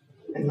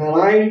 And that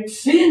I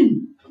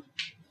sin.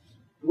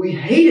 We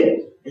hate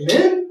it.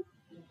 Amen?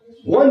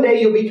 One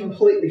day you'll be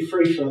completely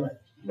free from it.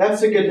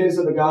 That's the good news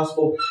of the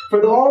gospel.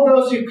 For all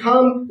those who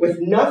come with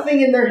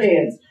nothing in their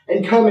hands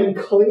and come and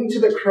cling to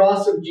the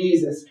cross of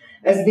Jesus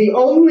as the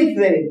only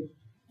thing,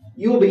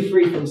 you will be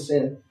free from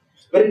sin.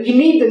 But you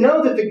need to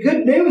know that the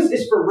good news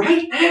is for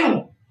right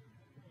now.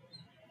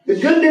 The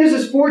good news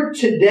is for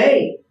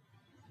today.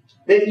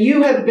 That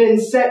you have been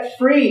set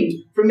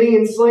free from being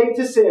enslaved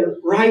to sin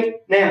right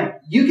now.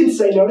 You can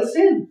say no to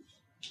sin.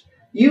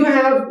 You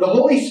have the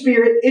Holy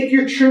Spirit. If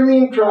you're truly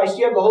in Christ,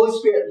 you have the Holy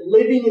Spirit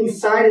living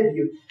inside of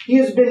you. He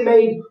has been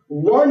made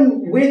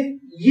one with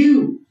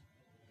you.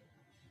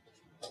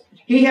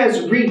 He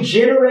has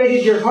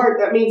regenerated your heart.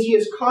 That means He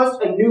has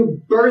caused a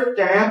new birth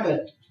to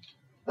happen.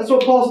 That's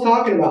what Paul's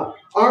talking about.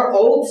 Our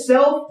old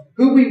self,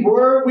 who we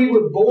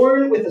were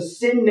born with a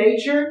sin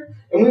nature,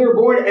 and we were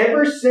born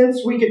ever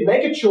since we could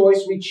make a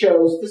choice, we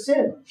chose to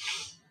sin.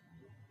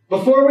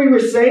 Before we were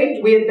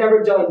saved, we had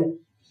never done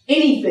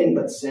anything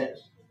but sin.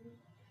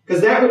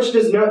 Because that which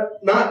does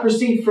not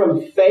proceed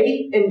from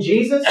faith in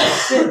Jesus is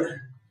sin.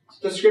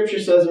 The Scripture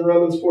says in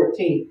Romans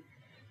 14.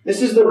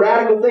 This is the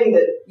radical thing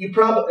that you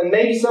probably, and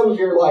maybe some of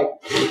you are like,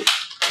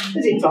 what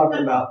is he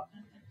talking about?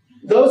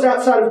 Those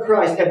outside of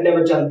Christ have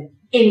never done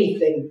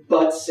anything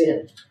but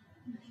sin.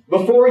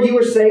 Before you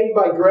were saved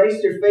by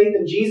grace through faith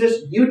in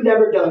Jesus, you'd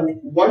never done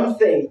one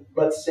thing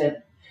but sin.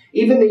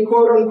 Even the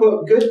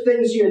quote-unquote good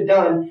things you had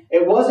done,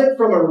 it wasn't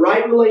from a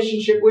right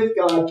relationship with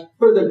God,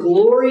 for the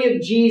glory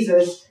of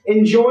Jesus,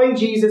 enjoying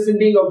Jesus and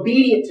being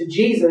obedient to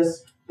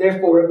Jesus.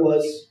 Therefore, it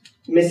was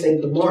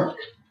missing the mark.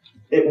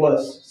 It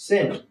was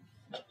sin.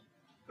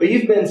 But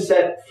you've been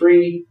set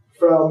free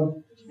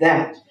from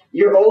that.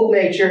 Your old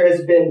nature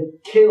has been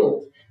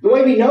killed. The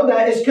way we know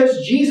that is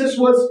because Jesus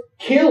was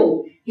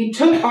killed. He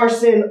took our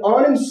sin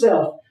on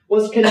Himself,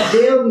 was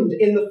condemned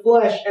in the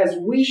flesh as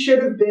we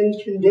should have been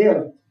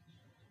condemned.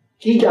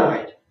 He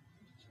died,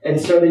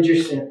 and so did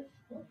your sin.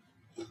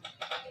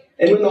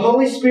 And when the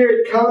Holy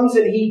Spirit comes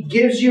and He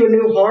gives you a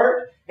new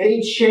heart, and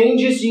He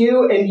changes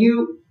you, and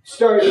you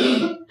start,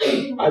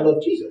 I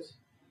love Jesus.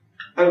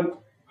 I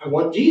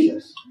want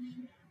Jesus.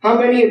 How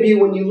many of you,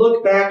 when you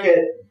look back at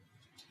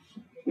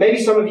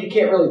Maybe some of you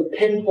can't really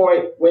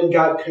pinpoint when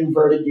God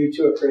converted you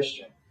to a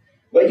Christian.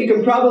 But you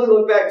can probably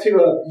look back to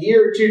a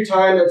year or two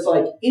time that's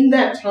like, in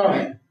that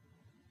time,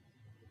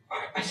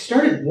 I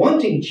started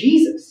wanting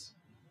Jesus.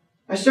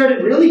 I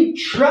started really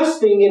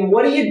trusting in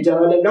what he had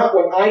done and not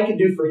what I could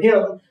do for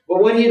him,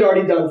 but what he had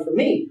already done for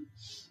me.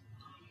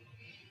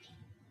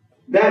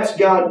 That's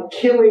God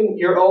killing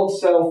your old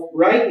self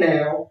right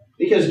now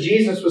because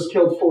Jesus was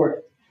killed for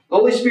it. The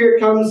Holy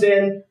Spirit comes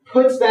in,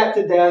 puts that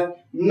to death,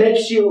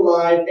 makes you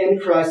alive in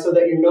Christ so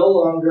that you're no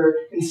longer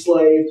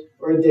enslaved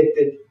or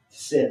addicted to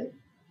sin.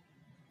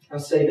 I'll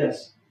say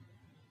this.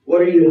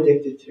 What are you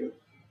addicted to?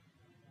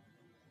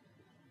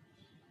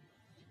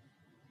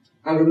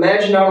 I would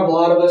imagine not a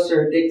lot of us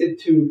are addicted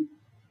to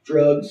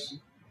drugs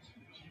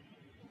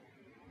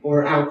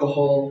or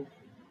alcohol,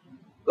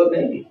 but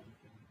maybe.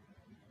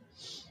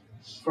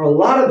 For a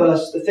lot of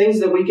us, the things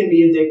that we can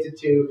be addicted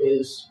to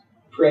is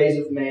praise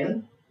of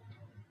man,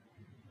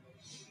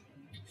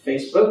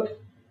 Facebook,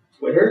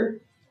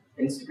 Twitter,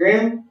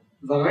 Instagram,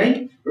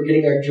 Vine. We're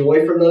getting our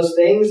joy from those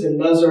things,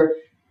 and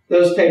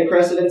those take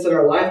precedence in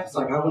our life. It's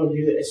like, I want to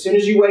do that. As soon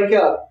as you wake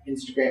up,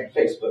 Instagram,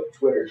 Facebook,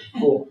 Twitter,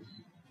 cool.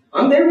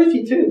 I'm there with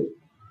you too.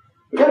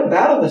 We got to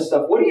battle this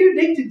stuff. What are you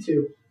addicted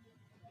to?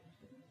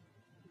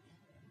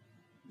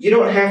 You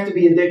don't have to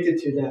be addicted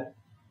to that.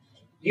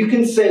 You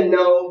can say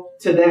no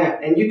to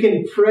that, and you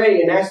can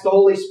pray and ask the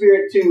Holy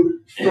Spirit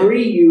to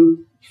free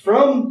you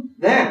from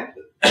that.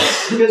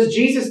 Because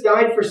Jesus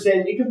died for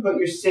sin, you can put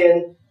your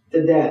sin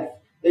to death.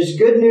 There's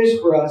good news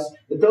for us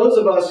that those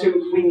of us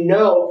who we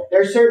know,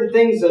 there are certain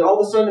things that all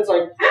of a sudden it's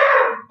like,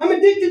 I'm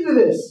addicted to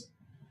this.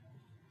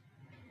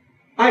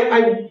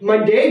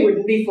 My day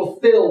wouldn't be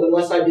fulfilled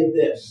unless I did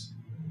this.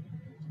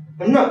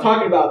 I'm not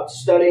talking about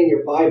studying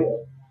your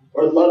Bible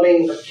or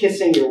loving or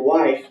kissing your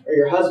wife or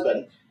your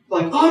husband.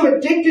 Like, I'm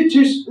addicted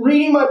to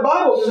reading my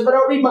Bible, because if I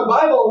don't read my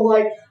Bible, I'm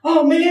like,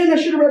 oh man, I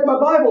should have read my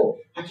Bible.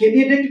 I can't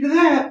be addicted to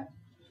that.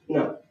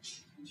 No.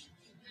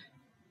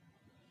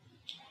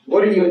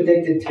 What are you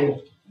addicted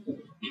to?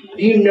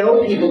 Do you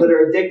know people that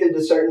are addicted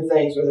to certain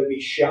things, whether it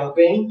be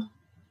shopping,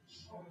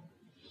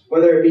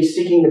 whether it be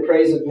seeking the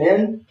praise of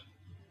men,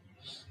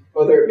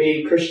 whether it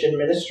be Christian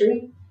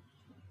ministry,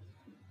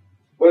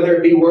 whether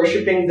it be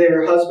worshiping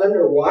their husband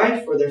or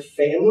wife or their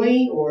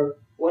family or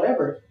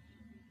whatever?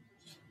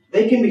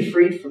 They can be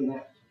freed from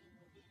that.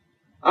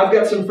 I've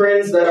got some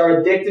friends that are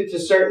addicted to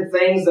certain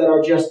things that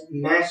are just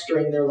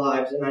mastering their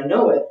lives, and I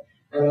know it,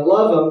 and I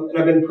love them, and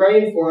I've been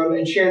praying for them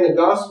and sharing the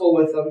gospel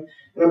with them,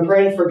 and I'm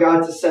praying for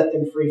God to set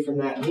them free from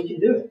that, and he can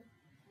do it.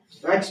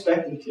 I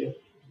expect him to.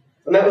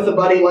 I met with a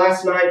buddy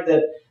last night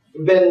that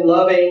I've been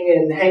loving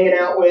and hanging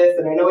out with,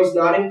 and I know he's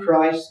not in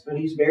Christ, but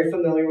he's very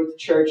familiar with the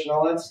church and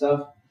all that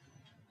stuff.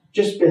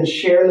 Just been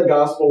sharing the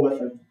gospel with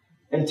him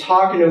and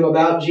talking to him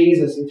about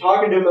Jesus and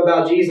finally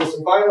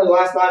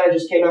last night I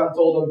just came out and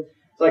told him,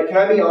 it's like, can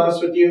I be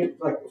honest with you?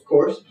 Like, of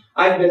course.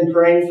 I've been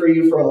praying for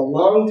you for a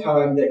long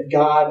time that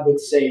God would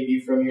save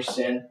you from your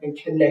sin and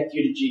connect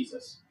you to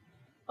Jesus.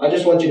 I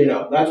just want you to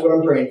know, that's what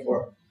I'm praying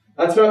for.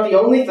 That's not the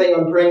only thing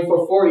I'm praying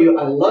for you.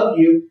 I love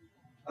you.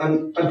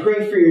 I'm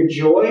praying for your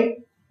joy,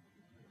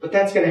 but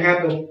that's going to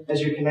happen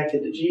as you're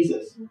connected to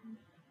Jesus.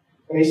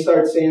 And he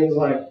starts saying,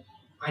 like,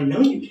 I know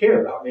you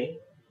care about me.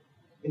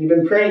 And you've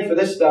been praying for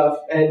this stuff,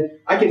 and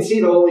I can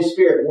see the Holy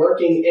Spirit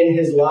working in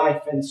his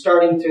life and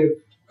starting to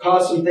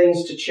cause some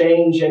things to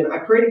change. And I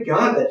pray to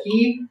God that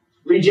he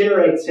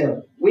regenerates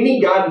him. We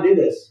need God to do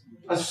this.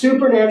 A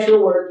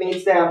supernatural work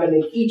needs to happen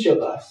in each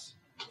of us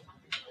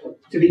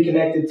to be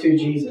connected to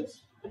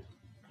Jesus.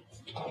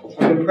 I've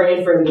been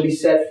praying for him to be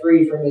set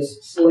free from his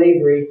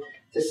slavery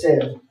to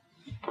sin.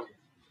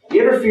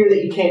 You ever fear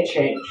that you can't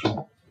change?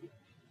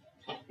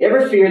 You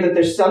ever fear that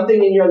there's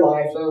something in your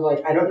life that was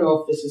like, I don't know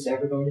if this is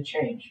ever going to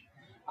change.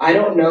 I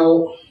don't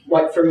know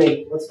what for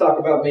me. Let's talk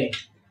about me.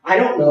 I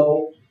don't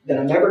know that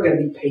I'm ever going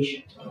to be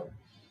patient.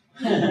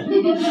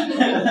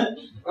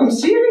 I'm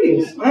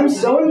serious. I'm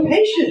so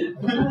impatient.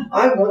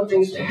 I want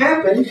things to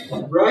happen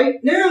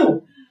right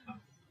now.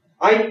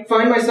 I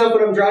find myself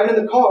when I'm driving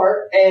in the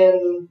car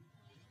and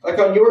like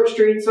on York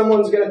Street,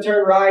 someone's going to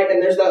turn right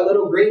and there's that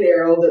little green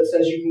arrow that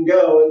says you can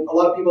go, and a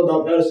lot of people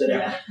don't notice it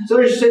now. So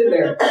they're just sitting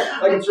there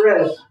like it's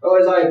red.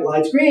 Always like,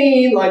 lights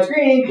green, come on,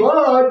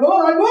 come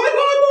on, come on,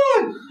 come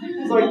on.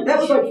 It's like,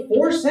 that was like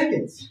 4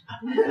 seconds.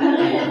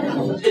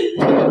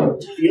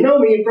 If you know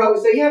me, you'd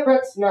probably say, yeah,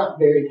 Brett's not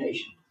very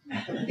patient.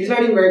 He's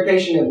not even very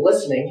patient in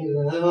listening. He's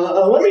like,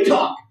 let me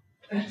talk.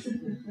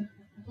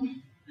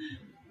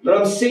 But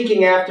I'm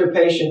seeking after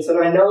patience,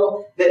 and I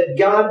know that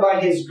God, by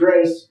his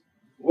grace,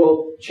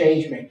 will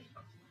change me.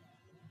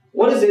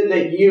 What is it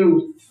that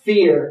you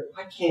fear?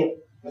 I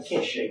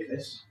can't shake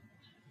this.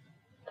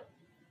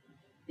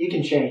 You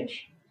can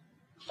change.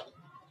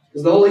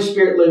 Because the Holy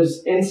Spirit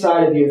lives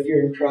inside of you if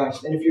you're in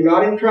Christ. And if you're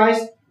not in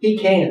Christ, he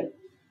can.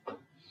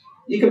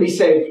 You can be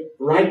saved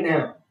right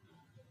now.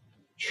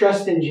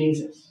 Trust in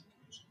Jesus.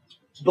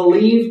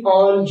 Believe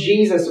on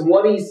Jesus and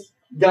what he's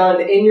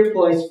done in your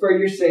place for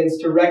your sins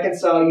to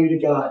reconcile you to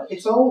God.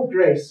 It's all of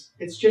grace.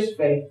 It's just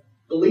faith.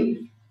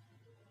 Believe.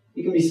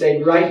 You can be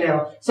saved right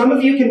now. Some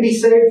of you can be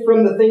saved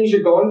from the things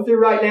you're going through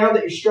right now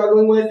that you're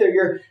struggling with or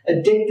you're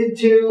addicted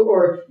to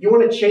or you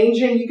want to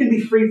change it. You can be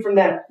freed from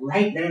that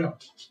right now.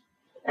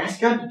 Ask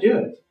God to do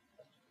it.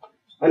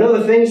 I know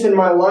the things in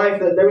my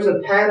life that there was a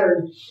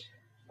pattern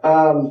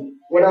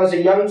when I was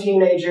a young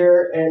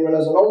teenager and when I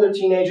was an older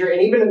teenager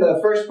and even in the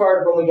first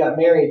part of when we got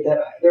married, that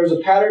there was a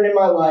pattern in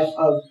my life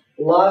of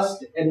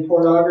lust and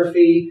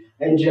pornography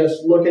and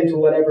just looking to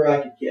whatever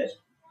I could get.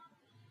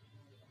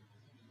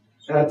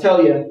 And I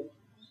tell you,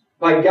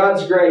 by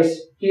God's grace,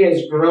 He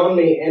has grown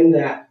me in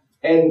that.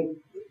 And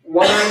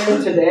what I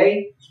am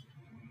today,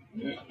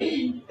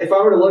 if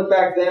I were to look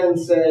back then and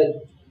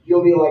said,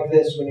 you'll be like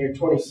this when you're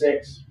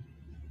 26,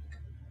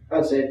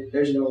 I'd say,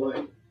 there's no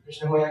way.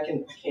 There's no way I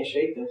can't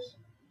shake this.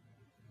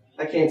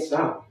 I can't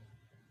stop.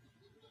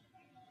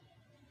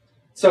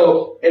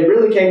 So it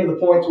really came to the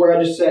point where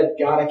I just said,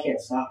 God, I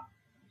can't stop.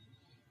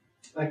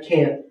 I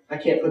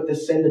can't put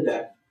this sin to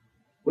death.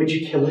 Would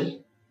you kill it?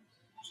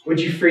 Would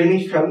you free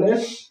me from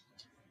this?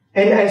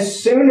 And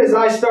as soon as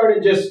I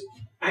started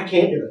I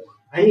can't do it.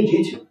 I need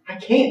you to. I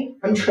can't.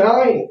 I'm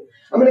trying.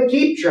 I'm going to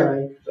keep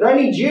trying. But I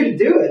need you to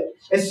do it.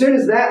 As soon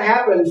as that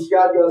happens,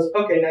 God goes,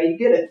 okay, now you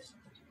get it.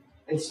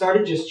 And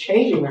started just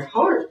changing my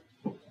heart.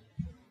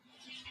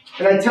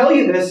 And I tell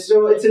you this,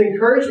 so it's an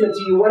encouragement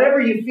to you. Whatever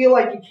you feel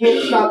like you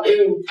can't stop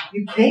doing,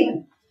 you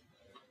can.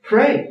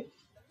 Pray.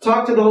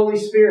 Talk to the Holy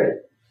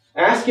Spirit.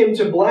 Ask Him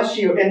to bless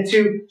you and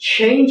to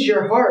change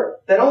your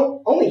heart. That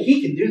only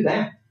He can do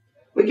that.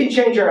 We can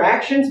change our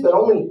actions, but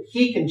only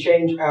He can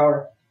change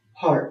our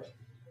heart.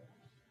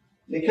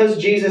 Because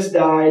Jesus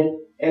died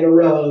and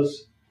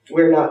arose,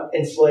 we're not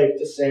enslaved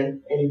to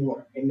sin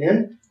anymore.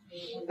 Amen?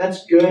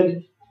 That's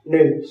good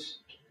news.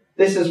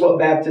 This is what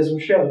baptism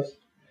shows.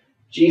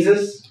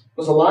 Jesus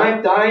was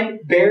alive, died,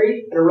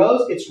 buried, and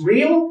arose. It's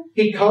real.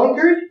 He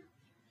conquered.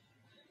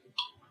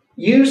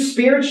 You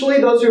spiritually,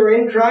 those who are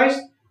in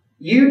Christ,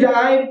 you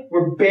died,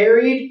 were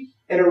buried,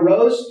 and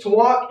arose to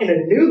walk in a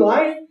new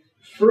life,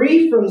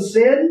 free from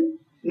sin,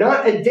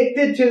 not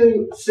addicted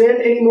to sin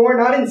anymore,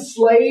 not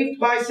enslaved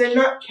by sin,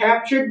 not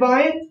captured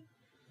by it.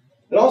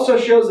 It also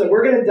shows that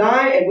we're going to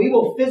die and we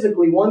will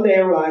physically one day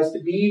arise to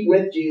be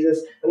with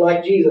Jesus and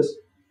like Jesus.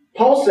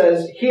 Paul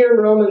says here in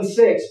Romans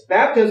 6,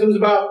 baptism is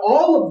about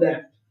all of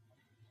that.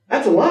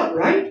 That's a lot,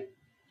 right?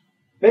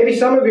 Maybe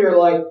some of you are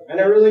like, I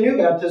never really knew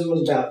baptism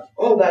was about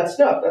all that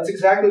stuff. That's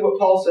exactly what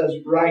Paul says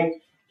right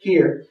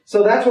here.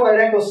 So that's why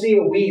at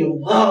Ecclesia we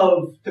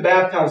love to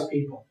baptize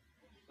people.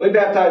 We've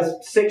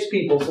baptized 6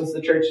 people since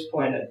the church is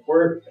planted.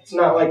 It's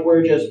not like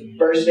we're just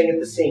bursting at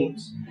the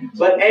seams.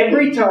 But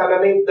every time,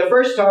 the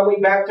first time we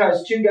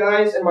baptized 2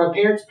 guys in my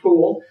parents'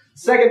 pool.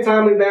 Second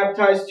time we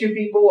baptized 2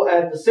 people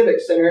at the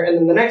Civic Center. And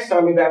then the next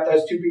time we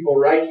baptized 2 people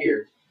right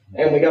here.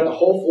 And we got the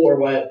whole floor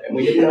wet, and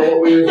we didn't know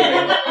what we were doing.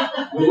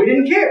 But we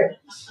didn't care,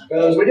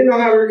 because we didn't know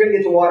how we were going to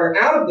get the water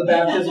out of the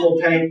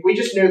baptismal tank. We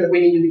just knew that we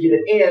needed to get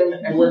it in,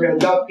 and we're going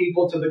to dunk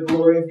people to the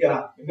glory of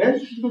God.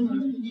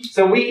 Amen?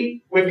 So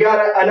we've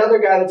got another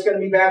guy that's going to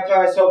be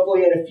baptized,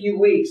 hopefully in a few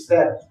weeks.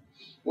 That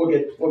we'll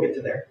get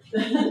to there.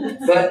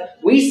 But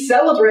we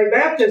celebrate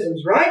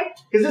baptisms, right?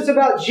 Because it's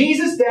about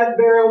Jesus' death,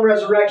 burial, and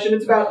resurrection.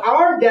 It's about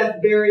our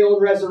death, burial,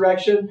 and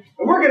resurrection.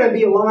 And we're going to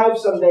be alive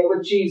someday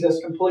with Jesus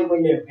completely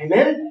new.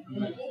 Amen?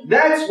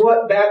 That's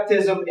what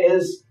baptism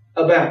is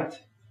about.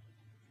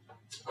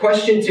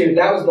 Question 2.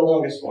 That was the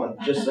longest one,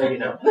 just so you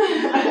know.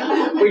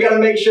 We got to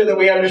make sure that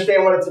we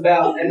understand what it's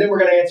about. And then we're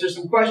going to answer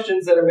some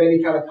questions that are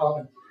maybe kind of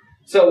common.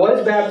 So what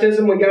is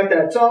baptism? We got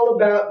that. It's all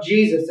about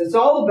Jesus. It's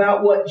all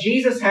about what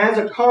Jesus has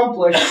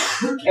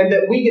accomplished and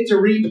that we get to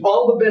reap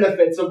all the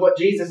benefits of what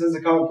Jesus has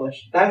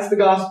accomplished. That's the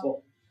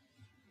gospel.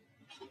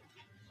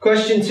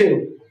 Question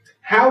 2.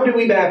 How do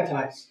we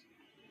baptize?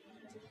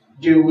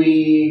 Do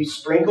we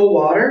sprinkle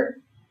water?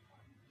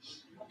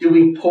 Do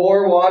we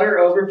pour water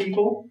over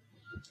people?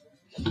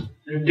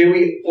 Do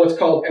we what's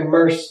called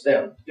immerse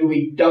them? Do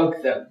we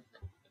dunk them?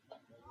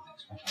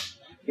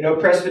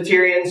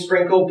 Presbyterian,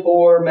 sprinkle,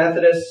 pour,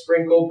 Methodist,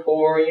 sprinkle,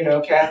 pour,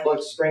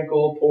 Catholics,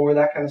 sprinkle, pour,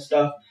 that kind of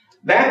stuff.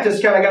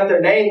 Baptists kind of got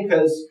their name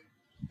because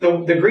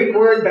the Greek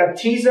word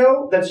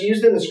baptizo that's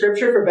used in the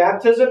scripture for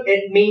baptism,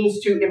 it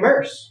means to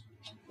immerse,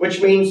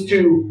 which means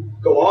to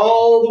go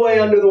all the way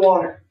under the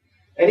water.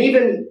 And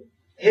even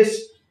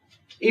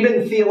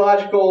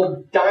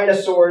theological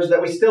dinosaurs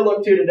that we still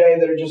look to today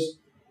that are just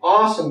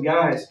awesome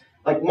guys,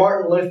 like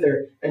Martin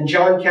Luther and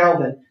John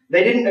Calvin,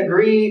 they didn't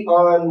agree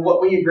on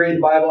what we agree the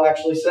Bible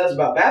actually says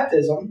about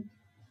baptism.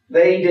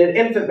 They did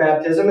infant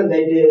baptism and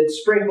they did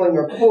sprinkling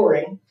or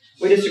pouring.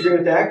 We disagree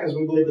with that because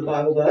we believe the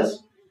Bible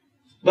does.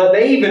 But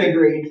they even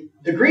agreed.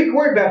 The Greek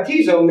word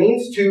baptizo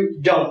means to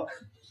dunk.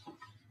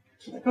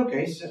 Like,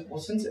 okay,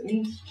 since it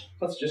means,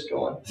 let's just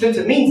go on. Since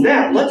it means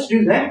that, let's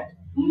do that.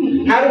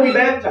 How do we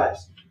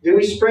baptize? Do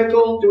we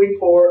sprinkle, do we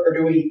pour, or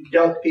do we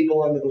dunk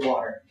people under the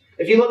water?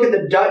 If you look at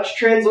the Dutch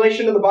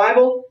translation of the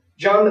Bible,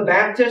 John the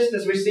Baptist,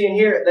 as we see in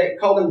here, they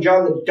called him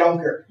John the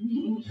Dunker.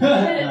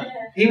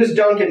 He was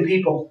dunking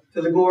people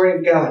to the glory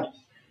of God.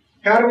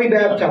 How do we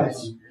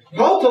baptize?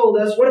 Paul told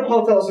us, what did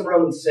Paul tell us in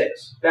Romans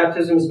 6?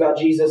 Baptism is about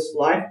Jesus'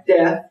 life,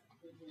 death,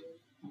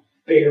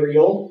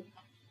 burial,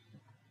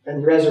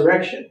 and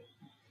resurrection.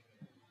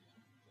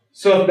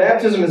 So if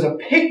baptism is a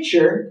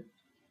picture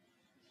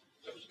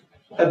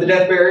of the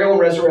death, burial, and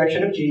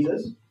resurrection of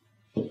Jesus,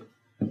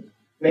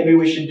 maybe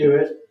we should do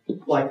it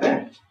like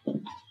that.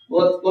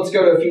 Let's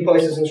go to a few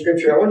places in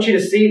Scripture. I want you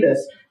to see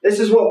this. This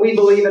is what we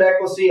believe at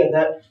Ecclesia,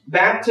 that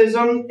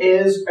baptism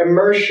is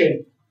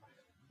immersion.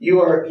 You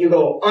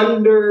go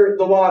under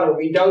the water.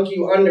 We dunk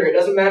you under. It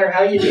doesn't matter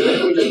how you do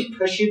it. We just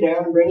push you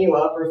down and bring you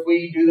up, or if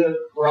we do the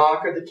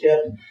rock or the tip.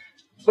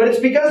 But it's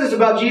because it's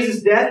about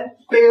Jesus' death,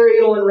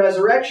 burial, and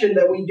resurrection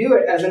that we do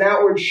it as an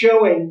outward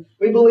showing.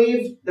 We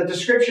believe that the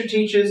Scripture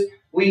teaches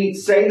we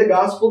say the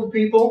gospel to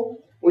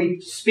people, we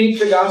speak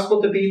the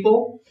gospel to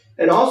people,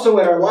 and also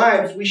in our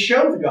lives we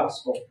show the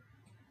gospel.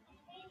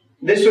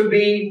 This would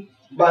be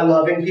by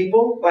loving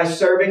people, by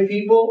serving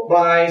people,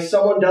 by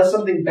someone does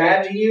something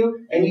bad to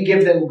you and you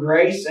give them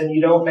grace and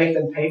you don't make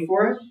them pay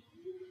for it.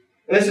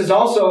 And this is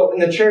also in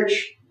the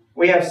church,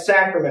 we have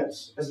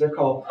sacraments, as they're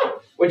called,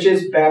 which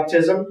is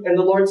baptism and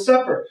the Lord's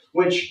Supper,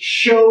 which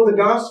show the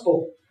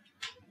gospel.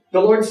 The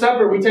Lord's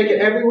Supper, we take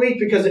it every week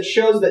because it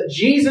shows that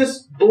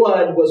Jesus'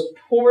 blood was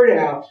poured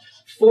out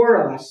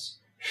for us,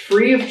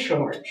 free of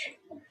charge.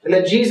 And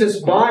that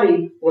Jesus'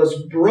 body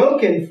was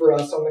broken for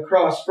us on the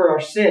cross for our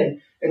sin.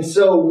 And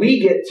so we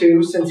get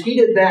to, since He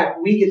did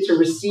that, we get to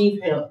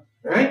receive Him.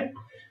 Right?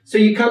 So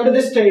you come to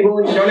this table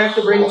and you don't have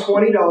to bring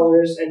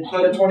 $20 and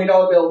put a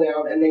 $20 bill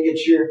down and then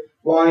get your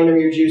wine or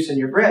your juice and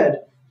your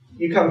bread.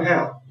 You come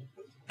how?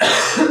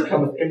 You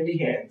come with empty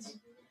hands.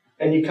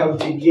 And you come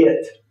to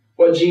get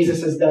what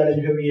Jesus has done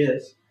and who He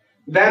is.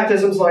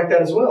 Baptism's like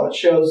that as well. It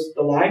shows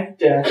the life,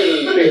 death,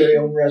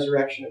 burial, and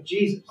resurrection of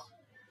Jesus.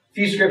 A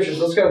few scriptures.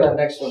 Let's go to that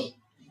next one.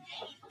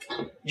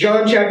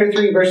 John chapter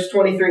 3, verse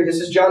 23. This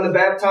is John the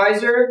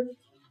Baptizer,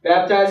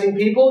 baptizing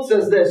people. It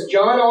says this,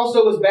 John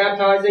also was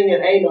baptizing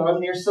at Aenon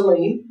near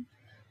Salim,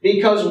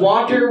 because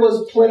water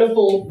was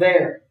plentiful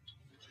there,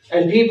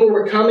 and people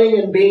were coming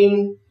and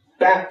being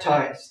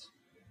baptized.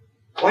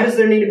 Why does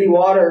there need to be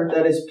water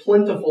that is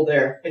plentiful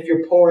there if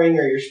you're pouring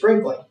or you're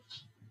sprinkling?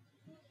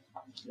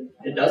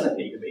 It doesn't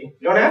need to be.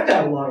 You don't have to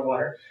have a lot of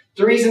water.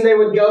 The reason they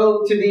would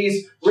go to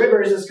these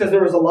rivers is because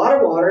there was a lot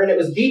of water and it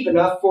was deep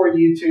enough for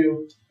you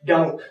to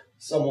dunk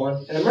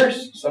someone and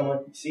immerse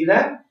someone. See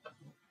that?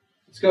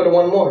 Let's go to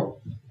one more.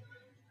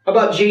 How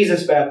about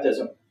Jesus'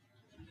 baptism?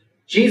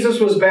 Jesus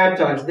was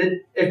baptized.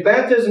 If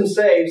baptism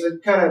saves,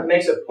 it kind of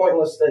makes it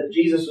pointless that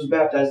Jesus was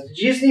baptized. Did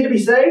Jesus need to be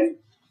saved?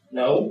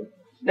 No.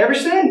 Never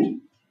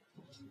sinned.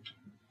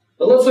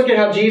 But let's look at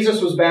how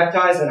Jesus was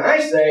baptized. And I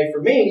say,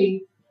 for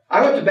me,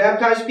 I want to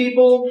baptize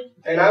people,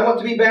 and I want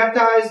to be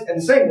baptized in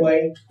the same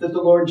way that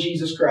the Lord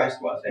Jesus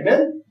Christ was.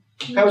 Amen?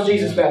 How was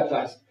Jesus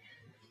baptized?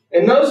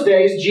 In those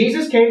days,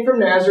 Jesus came from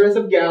Nazareth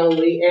of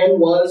Galilee and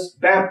was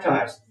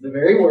baptized. The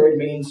very word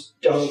means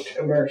dunked,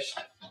 immersed.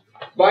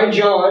 By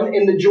John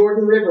in the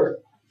Jordan River.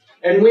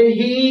 And when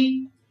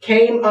He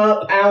came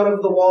up out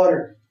of the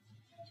water.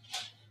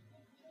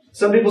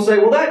 Some people say,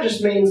 well, that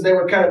just means they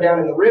were kind of down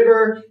in the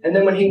river, and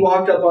then when He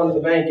walked up onto the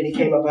bank and He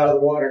came up out of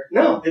the water.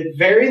 No, it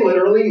very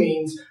literally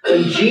means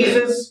when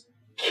Jesus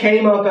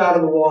came up out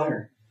of the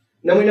water.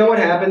 And then we know what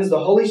happens.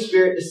 The Holy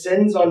Spirit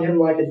descends on Him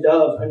like a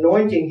dove,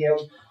 anointing Him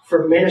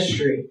for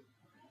ministry.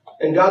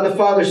 And God the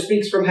Father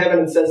speaks from heaven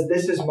and says,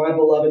 this is my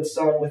beloved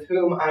Son, with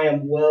whom I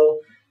am well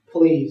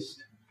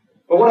pleased.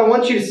 But what I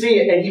want you to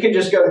see, and you can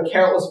just go to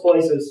countless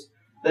places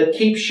that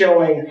keep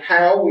showing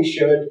how we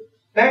should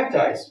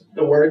baptize.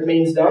 The word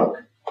means dunk,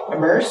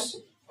 immerse.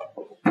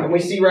 And we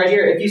see right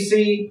here, if you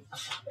see,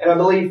 and I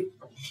believe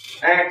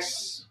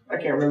Acts, I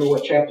can't remember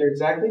what chapter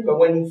exactly, but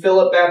when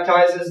Philip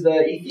baptizes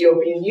the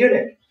Ethiopian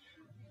eunuch,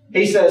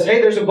 he says, hey,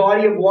 there's a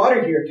body of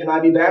water here. Can I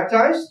be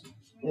baptized?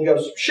 And he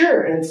goes,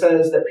 sure. And it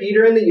says that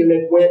Peter and the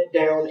eunuch went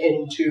down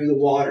into the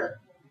water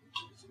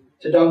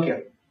to dunk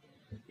him.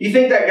 You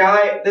think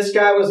this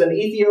guy was an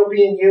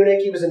Ethiopian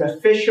eunuch? He was an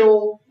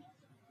official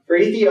for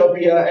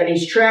Ethiopia, and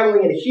he's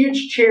traveling in a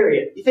huge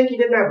chariot. You think he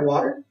didn't have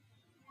water?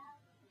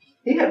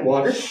 He had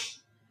water.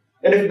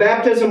 And if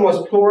baptism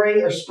was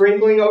pouring or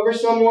sprinkling over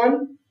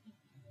someone,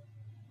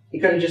 he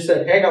could have just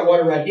said, hey, I got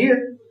water right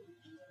here.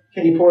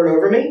 Can you pour it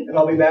over me and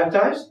I'll be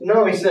baptized?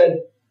 No, he said,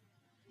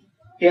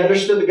 he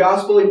understood the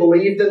gospel. He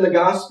believed in the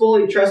gospel.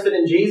 He trusted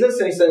in Jesus.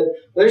 And he said,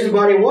 well, there's a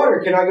body of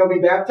water. Can I go be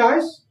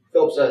baptized?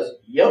 Philip says,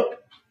 yep.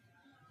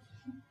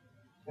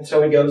 And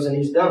so he goes and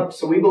he's dunked.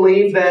 So we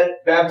believe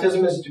that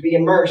baptism is to be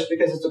immersed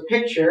because it's a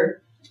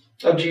picture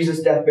of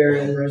Jesus' death,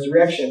 burial, and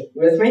resurrection.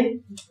 You with me?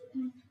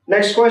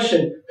 Next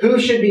question. Who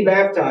should be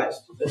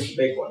baptized? This is a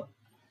big one.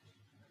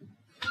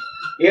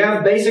 You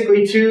have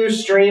basically two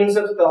streams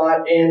of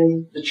thought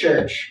in the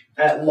church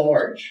at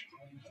large.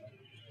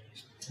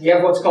 You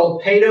have what's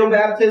called paedo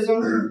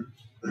baptism,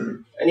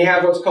 and you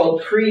have what's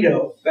called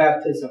credo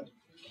baptism.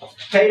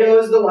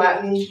 Paedo is the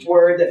Latin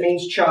word that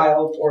means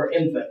child or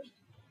infant.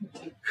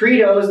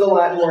 Credo is the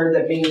Latin word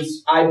that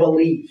means I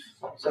believe.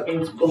 So it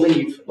means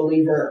believe,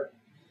 believer.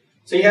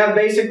 So you have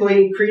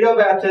basically credo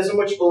baptism,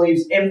 which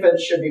believes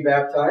infants should be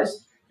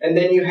baptized. And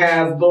then you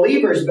have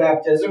believers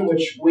baptism,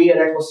 which we at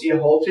Ecclesia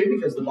hold to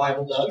because the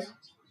Bible does.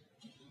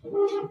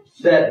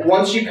 That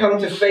once you come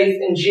to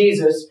faith in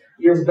Jesus,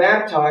 you're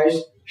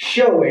baptized,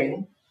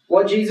 showing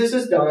what Jesus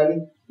has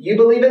done. You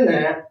believe in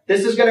that.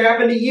 This is going to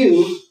happen to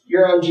you.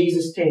 You're on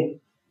Jesus' team.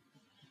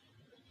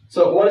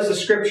 So what does the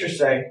Scripture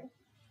say?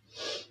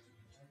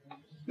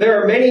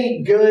 There are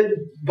many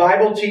good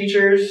Bible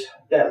teachers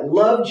that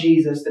love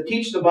Jesus, that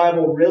teach the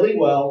Bible really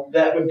well,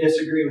 that would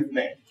disagree with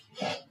me.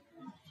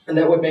 And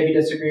that would maybe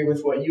disagree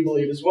with what you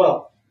believe as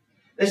well.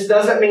 This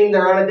doesn't mean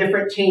they're on a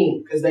different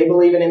team because they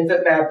believe in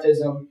infant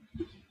baptism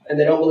and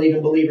they don't believe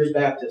in believers'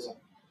 baptism.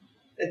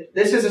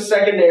 This is a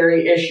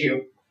secondary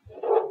issue.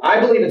 I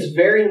believe it's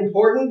very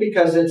important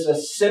because it's a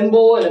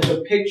symbol and it's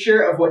a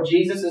picture of what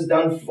Jesus has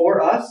done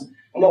for us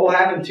and what will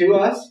happen to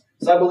us.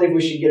 So I believe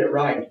we should get it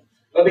right.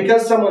 But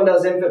because someone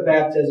does infant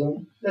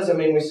baptism, doesn't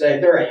mean we say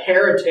they're a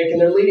heretic and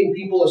they're leading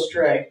people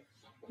astray.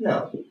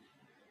 No.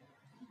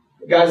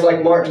 Guys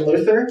like Martin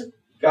Luther,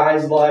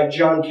 guys like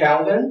John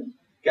Calvin,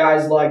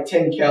 guys like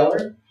Tim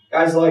Keller,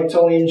 guys like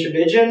Tolian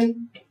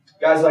Chivijan,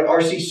 guys like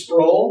R.C.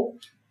 Sproul,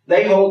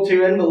 they hold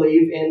to and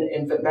believe in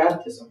infant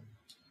baptism.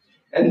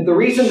 And the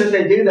reason that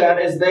they do that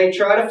is they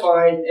try to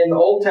find in the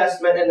Old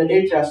Testament and the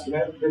New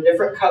Testament, the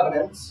different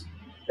covenants,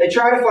 they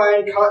try to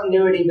find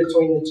continuity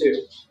between the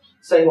two.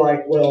 Say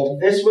like, well,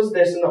 this was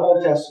this in the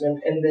Old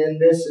Testament, and then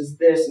this is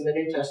this in the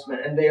New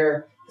Testament, and they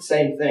are the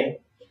same thing.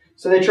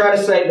 So they try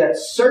to say that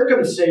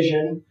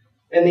circumcision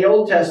in the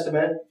Old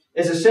Testament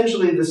is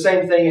essentially the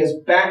same thing as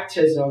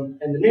baptism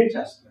in the New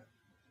Testament.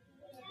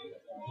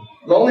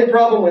 The only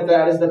problem with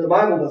that is that the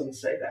Bible doesn't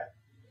say that.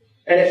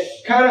 And it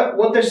kind of,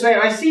 what they're saying,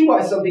 I see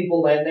why some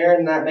people land there,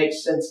 and that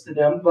makes sense to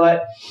them.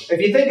 But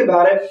if you think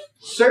about it,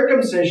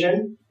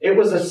 circumcision, it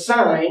was a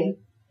sign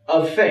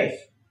of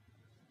faith.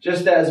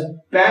 Just as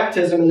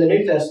baptism in the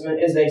New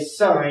Testament is a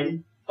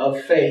sign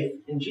of faith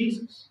in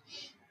Jesus.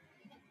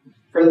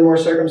 Furthermore,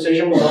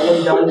 circumcision was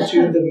only done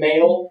to the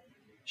male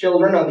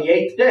children on the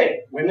 8th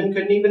day. Women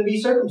couldn't even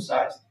be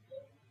circumcised.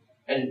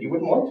 And you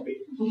wouldn't want to be.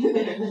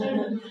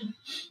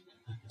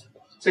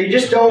 So you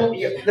just don't,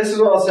 this is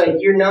what I'll say,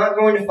 you're not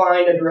going to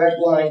find a direct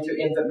line to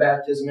infant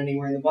baptism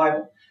anywhere in the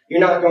Bible.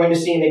 You're not going to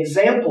see an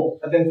example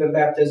of infant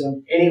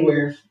baptism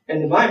anywhere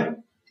in the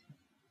Bible.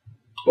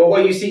 But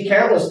what you see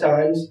countless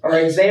times are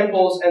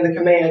examples and the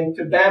command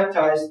to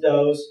baptize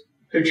those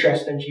who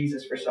trust in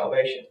Jesus for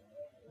salvation.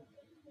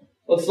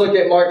 Let's look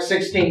at Mark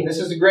 16. This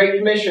is the Great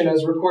Commission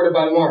as recorded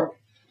by Mark.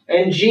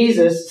 And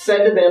Jesus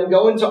said to them,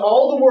 "Go into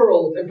all the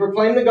world and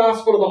proclaim the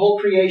gospel to the whole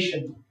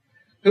creation.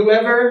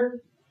 Whoever,"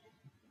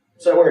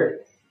 what's that word?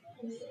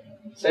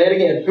 Say it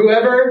again.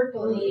 Whoever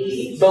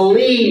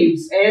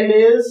believes and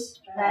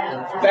is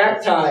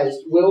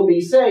baptized will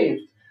be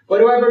saved. But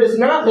whoever does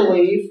not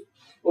believe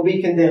will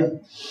be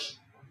condemned.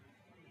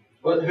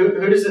 But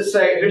who does it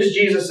say? Who does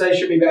Jesus say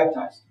should be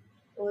baptized?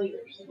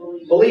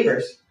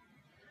 Believers.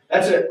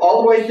 That's it.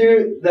 All the way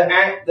through the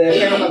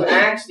account of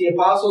Acts, the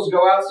apostles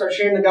go out, start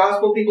sharing the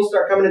gospel. People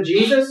start coming to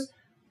Jesus.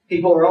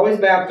 People are always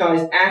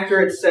baptized after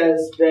it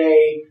says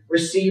they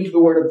received the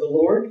word of the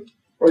Lord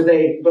or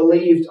they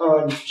believed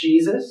on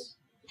Jesus.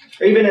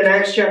 Or even in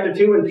Acts chapter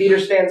 2, when Peter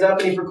stands up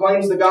and he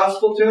proclaims the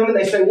gospel to them and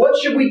they say, "What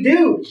should we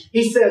do?"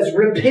 He says,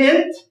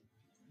 "Repent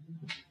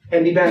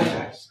and be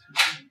baptized."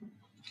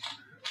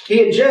 He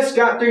had just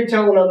got through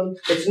telling them,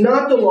 it's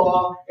not the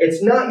law,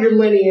 it's not your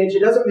lineage, it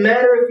doesn't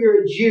matter if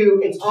you're a Jew,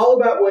 it's all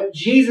about what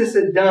Jesus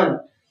had done.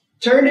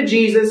 Turn to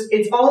Jesus,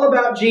 it's all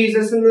about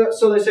Jesus. And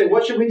so they say,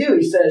 what should we do?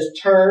 He says,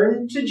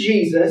 turn to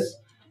Jesus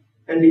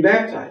and be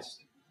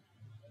baptized.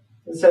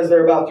 It says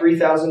there are about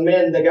 3,000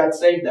 men that got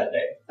saved that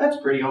day.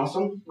 That's pretty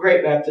awesome.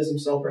 Great baptism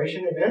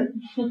celebration,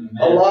 amen?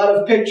 A lot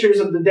of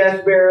pictures of the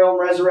death, burial, and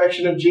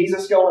resurrection of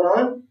Jesus going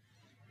on.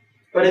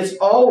 But it's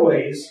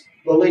always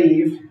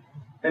believe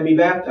and be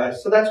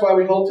baptized. So that's why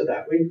we hold to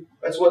that.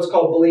 That's what's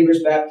called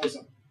believer's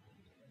baptism.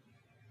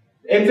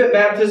 Infant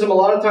baptism, a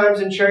lot of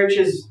times in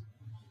churches,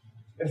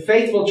 in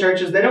faithful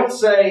churches, they don't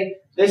say,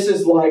 this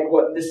is like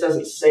what, this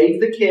doesn't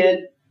save the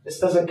kid, this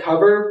doesn't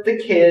cover the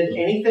kid,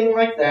 anything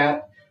like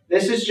that.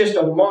 This is just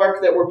a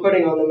mark that we're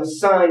putting on them, a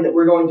sign that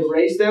we're going to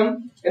raise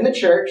them in the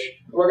church.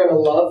 We're going to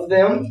love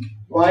them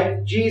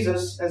like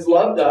Jesus has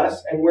loved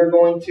us, and we're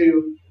going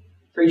to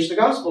preach the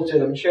gospel to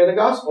them, share the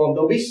gospel, and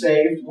they'll be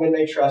saved when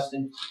they trust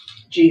in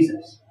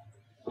Jesus.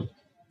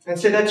 And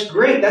say, that's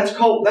great. That's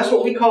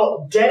what we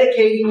call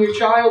dedicating your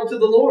child to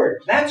the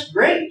Lord. That's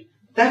great.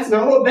 That's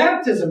not what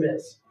baptism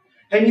is.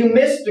 And you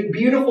miss the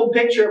beautiful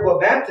picture of what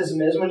baptism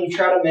is when you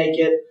try to make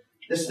it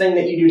this thing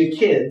that you do to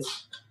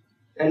kids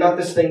and not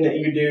this thing that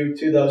you do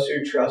to those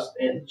who trust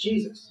in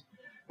Jesus.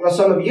 Well,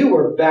 some of you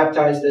were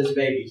baptized as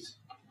babies.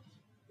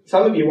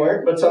 Some of you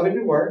weren't, but some of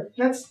you were.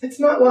 It's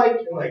not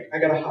like, you're like, I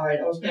gotta hide.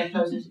 I was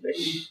baptized as a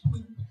baby.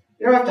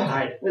 You don't have to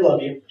hide. We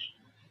love you.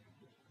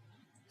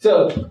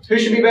 So, who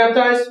should be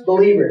baptized?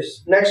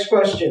 Believers. Next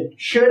question.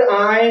 Should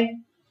I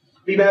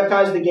be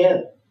baptized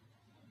again?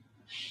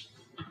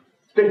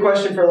 It's a big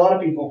question for a lot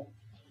of people.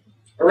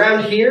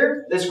 Around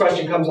here, this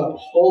question comes up a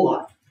whole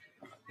lot.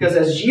 Because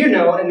as you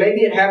know, and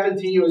maybe it happened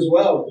to you as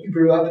well, you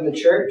grew up in the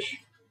church.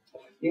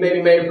 You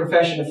maybe made a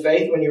profession of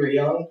faith when you were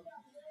young.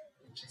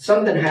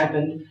 Something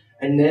happened,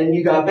 and then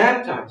you got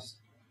baptized.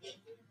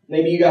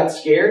 Maybe you got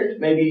scared.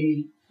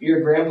 Maybe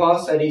your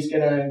grandpa said he's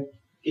going to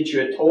get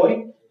you a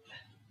toy.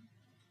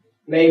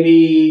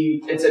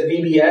 Maybe it's at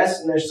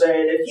VBS, and they're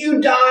saying, if you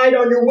died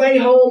on your way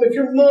home, if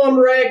your mom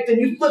wrecked, and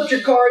you flipped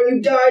your car and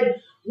you died,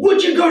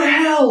 would you go to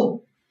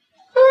hell?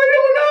 I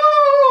don't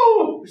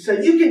know. So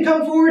you can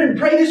come forward and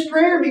pray this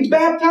prayer and be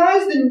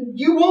baptized, and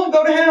you won't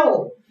go to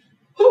hell.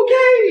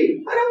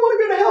 Okay, I don't want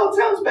to go to hell. It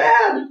sounds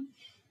bad.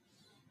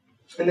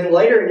 And then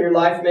later in your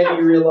life, maybe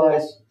you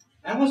realize,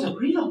 that wasn't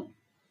real.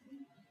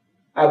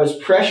 I was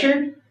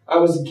pressured. I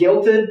was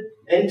guilted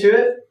into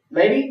it,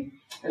 maybe.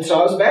 And so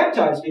I was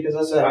baptized because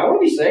I said, I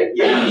want to be saved.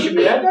 Yeah, you should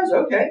be baptized.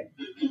 Okay.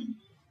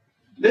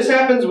 This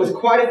happens with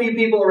quite a few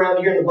people around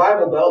here in the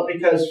Bible Belt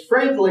because,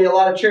 frankly, a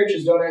lot of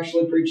churches don't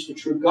actually preach the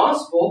true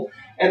gospel,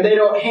 and they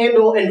don't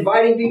handle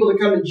inviting people to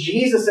come to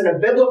Jesus in a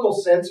biblical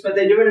sense, but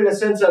they do it in a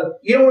sense of,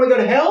 you don't want to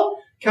go to hell?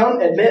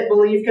 Come, admit,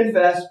 believe,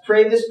 confess,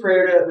 pray this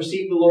prayer to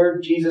receive the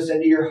Lord Jesus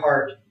into your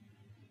heart,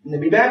 and then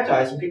be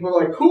baptized. And people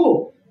are like,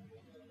 cool.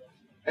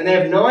 And they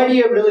have no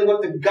idea really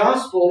what the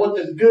gospel, what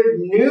the good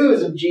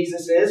news of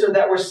Jesus is, or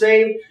that we're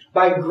saved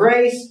by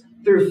grace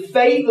through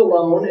faith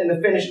alone in the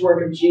finished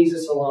work of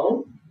Jesus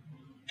alone.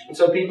 And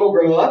so people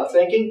grow up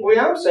thinking, well,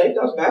 yeah, I'm saved.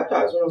 I was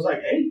baptized when I was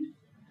like 8.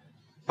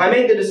 I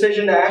made the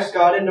decision to ask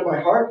God into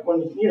my heart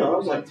when, I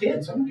was like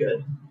 10, so I'm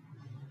good.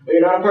 But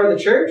you're not a part of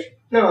the church?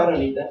 No, I don't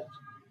need that.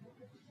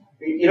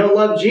 You don't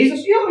love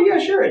Jesus? Yeah,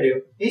 sure I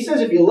do. He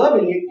says if you love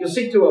Him, you'll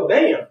seek to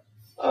obey Him.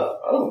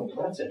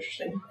 That's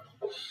interesting.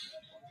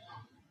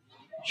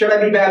 Should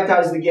I be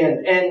baptized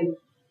again? And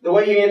the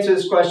way you answer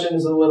this question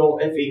is a little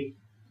iffy.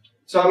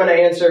 So I'm going to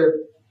answer,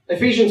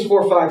 Ephesians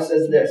 4:5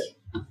 says this.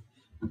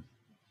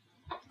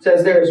 It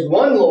says, there is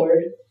one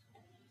Lord,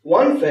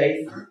 one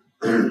faith,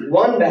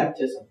 one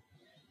baptism.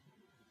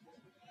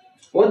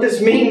 What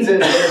this means is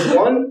there's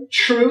one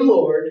true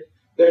Lord,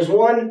 there's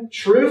one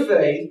true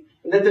faith,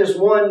 and that there's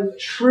one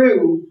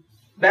true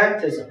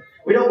baptism.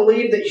 We don't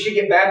believe that you should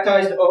get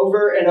baptized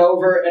over and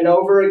over and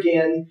over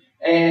again,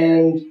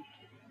 and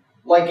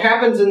like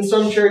happens in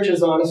some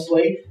churches,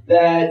 honestly,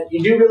 that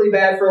you do really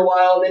bad for a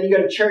while, and then you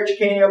go to church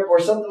camp or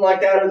something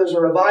like that, or there's a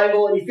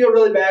revival, and you feel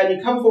really bad, and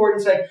you come forward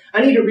and say,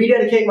 I need to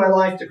rededicate my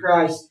life to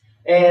Christ,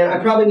 and I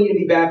probably need to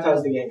be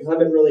baptized again, because I've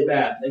been really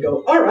bad. They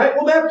go, all right,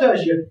 we'll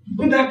baptize you.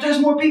 We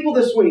baptized more people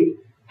this week.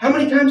 How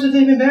many times have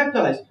they been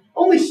baptized?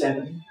 Only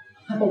 7.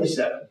 Only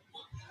 7.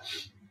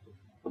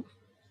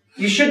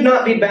 You should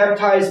not be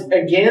baptized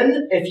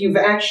again if you've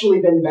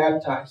actually been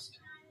baptized.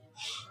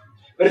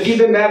 But if you've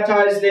been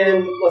baptized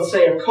in, let's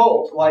say, a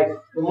cult, like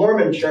the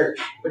Mormon church,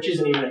 which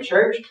isn't even a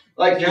church,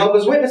 like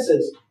Jehovah's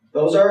Witnesses,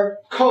 those are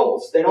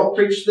cults. They don't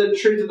preach the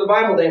truth of the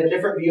Bible. They have a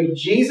different view of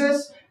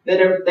Jesus. They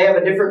have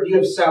a different view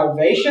of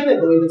salvation. They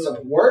believe it's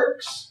of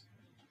works.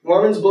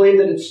 Mormons believe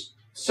that it's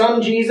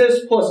some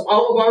Jesus plus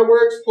all of our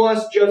works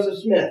plus Joseph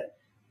Smith.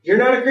 You're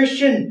not a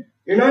Christian.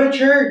 You're not a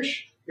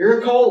church. You're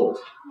a cult.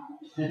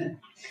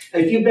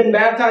 If you've been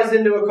baptized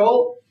into a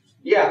cult,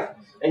 yeah,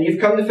 and you've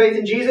come to faith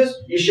in Jesus,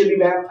 you should be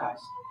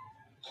baptized.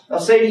 I'll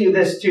say to you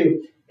this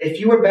too. If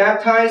you were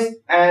baptized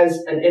as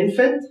an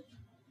infant,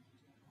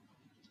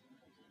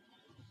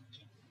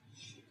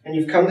 and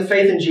you've come to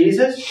faith in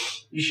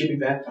Jesus, you should be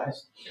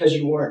baptized, because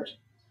you weren't.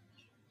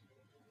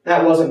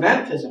 That wasn't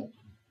baptism.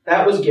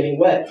 That was getting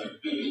wet.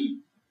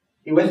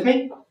 You with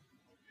me?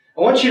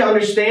 I want you to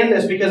understand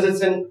this because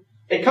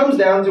it comes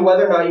down to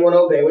whether or not you want to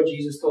obey what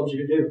Jesus told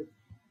you to do.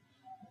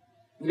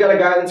 We've got a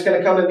guy that's going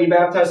to come and be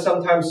baptized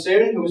sometime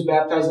soon who was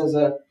baptized as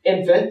an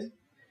infant.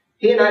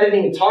 He and I didn't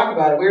even talk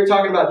about it. We were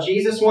talking about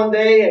Jesus one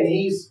day, and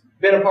he's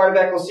been a part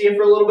of Ecclesia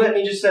for a little bit, and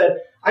he just said,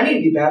 I need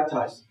to be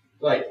baptized.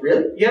 Like,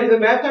 really? You haven't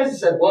been baptized? He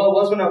said, well, it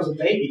was when I was a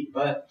baby.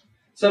 But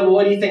so, well,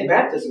 what do you think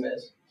baptism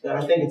is? So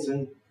I think it's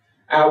an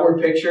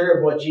outward picture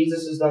of what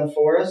Jesus has done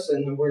for us,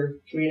 and we're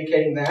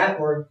communicating that.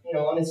 We're,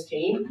 on His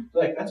team.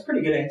 Like, that's a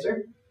pretty good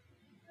answer.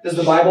 Does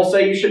the Bible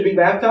say you should be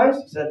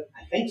baptized? He said,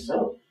 I think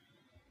so.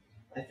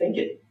 I think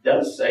it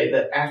does say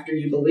that after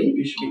you believe,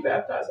 you should be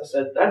baptized. I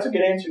said, that's a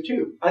good answer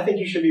too. I think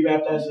you should be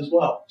baptized as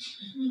well.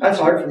 That's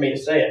hard for me to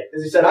say it.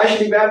 Because he said, I should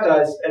be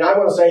baptized. And I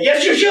want to say,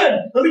 yes, you should.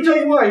 Let me tell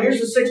you why. Here's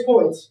the 6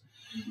 points.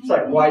 It's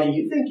like, why do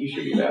you think you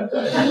should be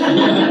baptized?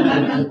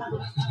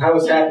 I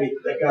was happy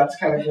that God's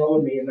kind of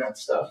growing me in that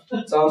stuff.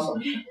 It's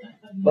awesome.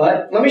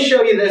 But let me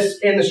show you this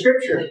in the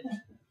Scripture.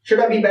 Should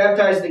I be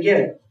baptized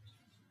again?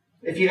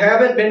 If you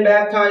haven't been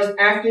baptized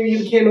after you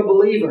became a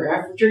believer,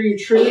 after you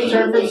truly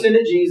turned from sin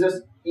to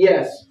Jesus,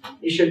 yes,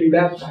 you should be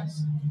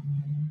baptized.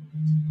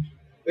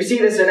 We see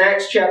this in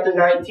Acts chapter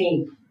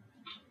 19.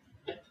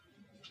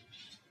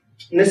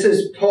 And this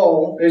is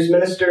Paul who's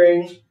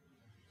ministering.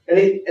 And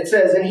it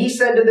says, and he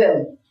said to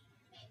them,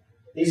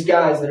 these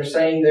guys that are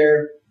saying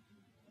they're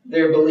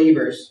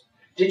believers,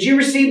 did you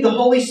receive the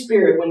Holy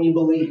Spirit when you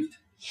believed?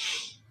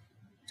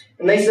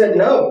 And they said,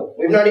 no,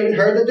 we've not even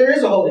heard that there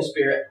is a Holy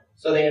Spirit.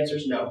 So the answer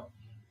is no.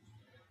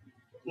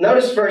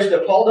 Notice first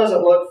that Paul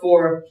doesn't look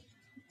for,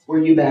 were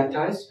you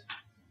baptized?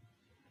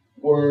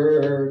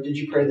 Or did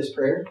you pray this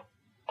prayer?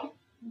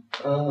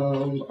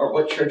 Or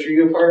what church are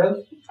you a part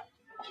of?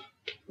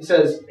 He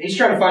says, he's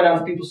trying to find out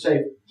if people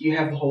say, do you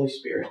have the Holy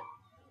Spirit?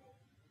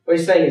 What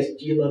he's saying is,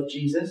 do you love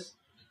Jesus?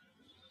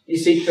 Do you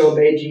seek to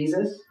obey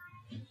Jesus?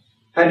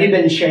 Have you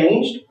been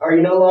changed? Are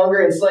you no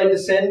longer enslaved to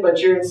sin, but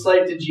you're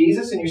enslaved to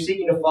Jesus and you're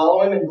seeking to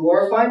follow Him and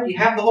glorify Him? Do you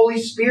have the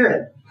Holy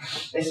Spirit?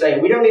 They say,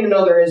 we don't even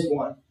know there is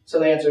one. So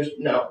the answer is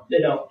no, they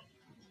don't.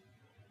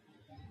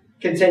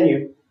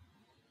 Continue.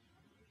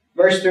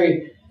 Verse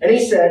 3. And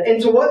he said,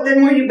 into what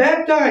then were you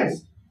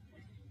baptized?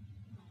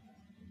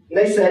 And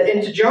they said,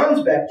 into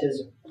John's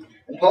baptism.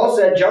 And Paul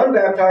said, John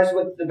baptized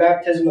with the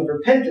baptism of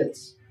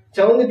repentance,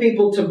 telling the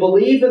people to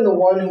believe in the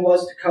one who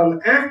was to come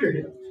after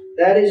him.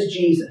 That is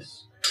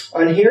Jesus.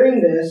 On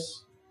hearing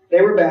this,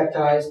 they were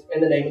baptized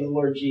in the name of the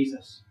Lord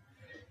Jesus.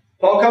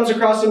 Paul comes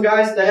across some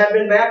guys that had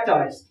been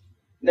baptized.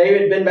 They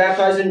had been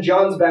baptized in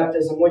John's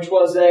baptism, which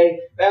was a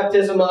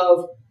baptism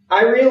of,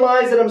 I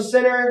realize that I'm a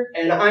sinner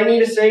and I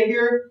need a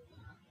Savior.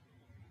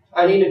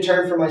 I need to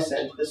turn from my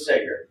sin to the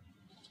Savior.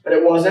 But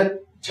it wasn't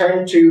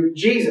turn to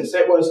Jesus.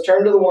 It was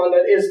turn to the one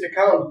that is to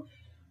come.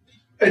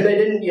 And they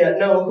didn't yet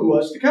know who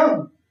was to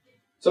come.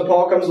 So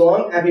Paul comes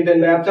along. Have you been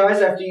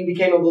baptized after you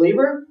became a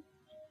believer?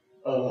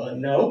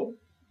 No.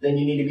 Then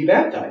you need to be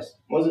baptized.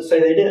 What does it say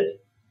they did?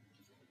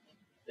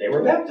 They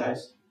were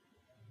baptized.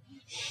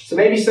 So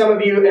maybe some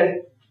of you,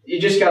 and you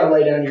just got to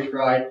lay down your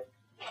pride.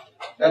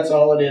 That's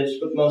all it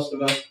is with most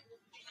of us.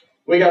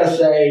 We got to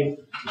say,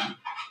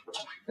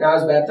 I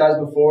was baptized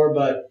before,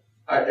 but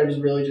it was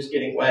really just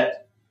getting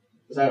wet.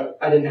 Because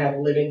I didn't have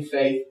living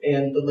faith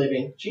in the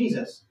living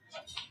Jesus.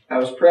 I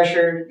was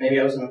pressured. Maybe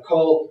I was in a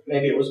cult.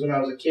 Maybe it was when I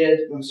was a kid.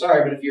 I'm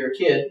sorry, but if you're a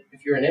kid,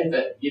 if you're an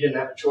infant, you didn't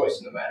have a choice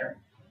in the matter.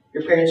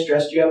 Your parents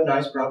dressed you up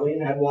nice probably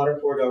and had water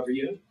poured over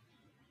you.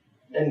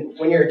 And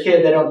when you're a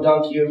kid, they don't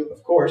dunk you,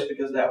 of course,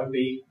 because that would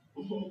be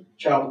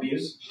child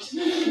abuse.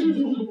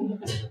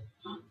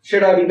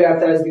 Should I be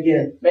baptized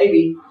again?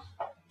 Maybe.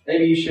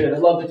 Maybe you should. I'd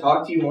love to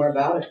talk to you more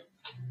about it.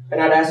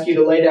 And I'd ask you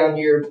to lay down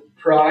your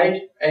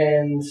pride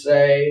and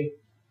say,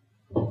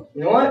 you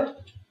know what?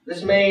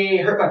 This may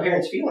hurt my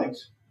parents'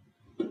 feelings.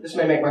 This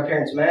may make my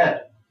parents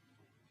mad.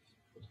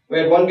 We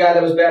had one guy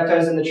that was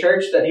baptized in the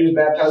church that he was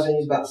baptized when he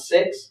was about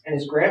 6, and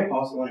his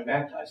grandpa's the one who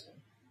baptized him.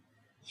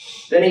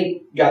 Then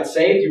he got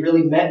saved. He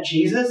really met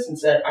Jesus and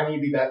said, I need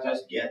to be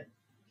baptized again.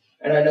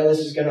 And I know this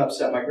is going to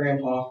upset my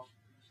grandpa,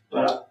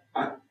 but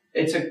I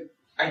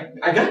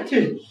got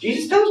to.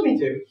 Jesus tells me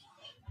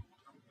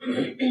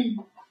to.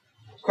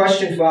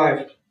 Question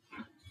 5.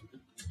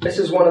 This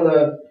is one of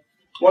the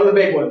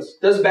big ones.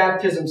 Does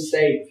baptism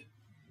save?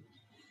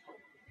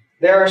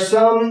 There are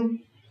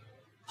some,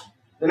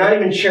 they're not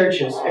even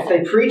churches. If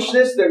they preach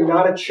this, they're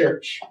not a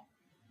church.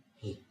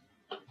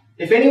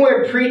 If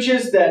anywhere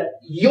preaches that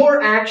your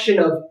action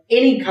of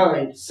any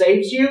kind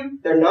saves you,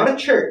 they're not a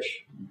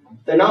church.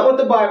 They're not what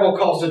the Bible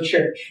calls a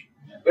church.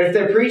 But if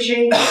they're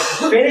preaching the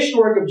finished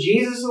work of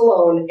Jesus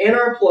alone in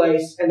our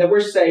place, and that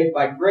we're saved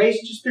by grace,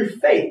 just through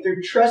faith,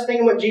 through trusting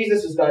in what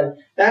Jesus has done,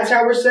 that's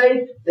how we're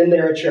saved, then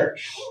they're a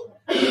church.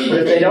 But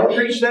if they don't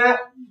preach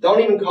that,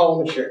 don't even call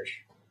them a church.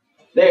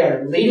 They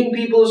are leading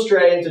people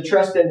astray into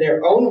trust in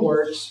their own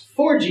works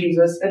for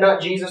Jesus and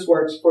not Jesus'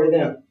 works for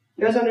them.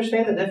 You guys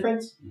understand the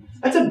difference?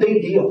 That's a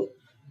big deal.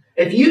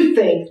 If you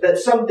think that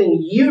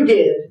something you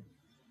did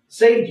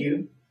saved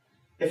you,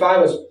 if I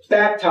was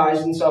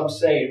baptized and so I'm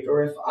saved,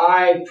 or if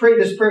I prayed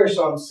this prayer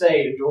so I'm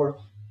saved, or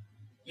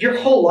your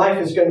whole life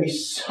is going to be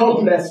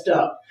so messed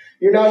up.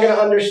 You're not going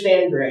to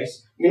understand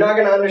grace. You're not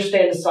going to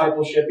understand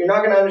discipleship. You're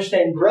not going to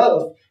understand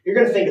growth. You're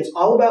going to think it's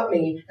all about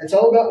me, it's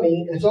all about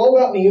me, and it's all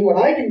about me,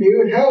 what I can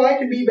do, and how I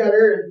can be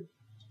better.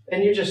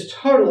 And you're just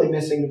totally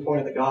missing the point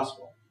of the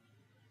gospel.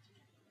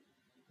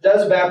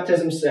 Does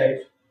baptism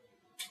save?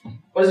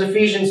 What does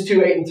Ephesians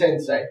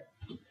 2:8-10 say?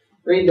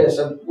 Read this.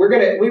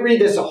 We read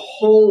this a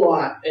whole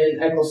lot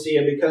in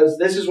Ecclesia because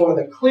this is one of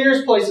the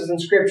clearest places in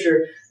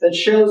Scripture that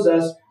shows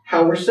us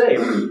how we're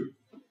saved.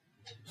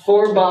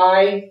 For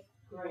by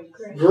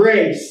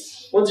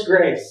grace. What's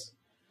grace?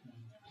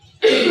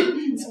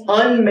 It's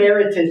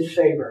unmerited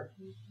favor.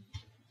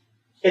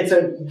 It's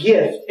a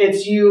gift.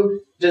 It's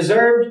you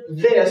deserved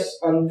this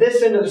on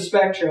this end of the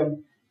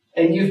spectrum,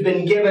 and you've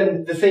been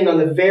given the thing on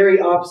the very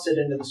opposite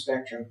end of the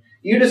spectrum.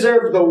 You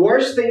deserved the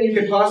worst thing you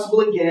could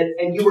possibly get,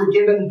 and you were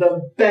given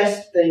the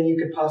best thing you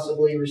could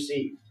possibly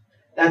receive.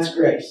 That's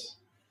grace.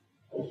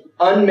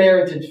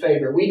 Unmerited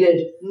favor. We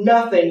did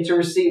nothing to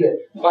receive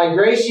it. By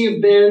grace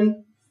you've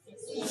been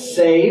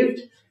saved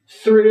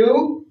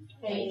through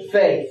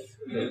faith.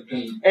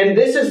 And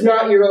this is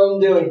not your own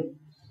doing.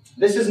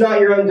 This is not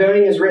your own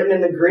doing is written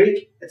in the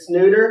Greek. It's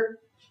neuter.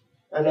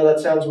 I know that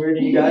sounds weird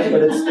to you guys,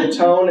 but it's the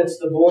tone, it's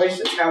the voice,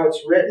 it's how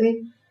it's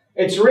written.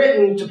 It's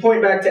written to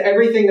point back to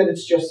everything that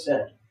it's just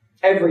said.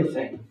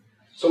 Everything.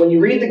 So when you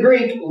read the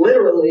Greek,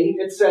 literally,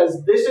 it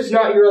says, this is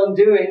not your own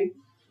doing.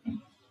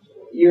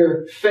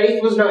 Your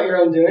faith was not your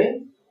own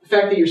doing. The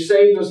fact that you're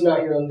saved was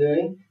not your own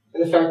doing,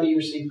 and the fact that you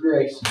received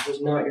grace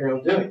was not your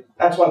own doing.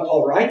 That's why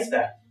Paul writes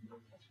that.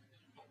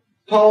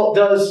 Paul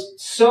does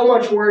so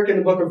much work in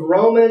the book of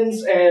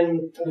Romans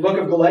and the book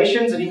of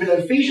Galatians and even in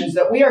Ephesians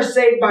that we are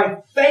saved by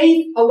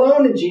faith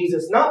alone in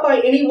Jesus, not by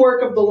any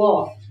work of the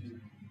law.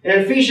 In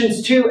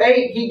Ephesians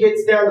 2:8, he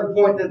gets down to the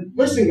point that,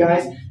 listen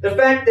guys, the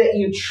fact that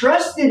you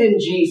trusted in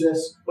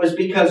Jesus was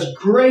because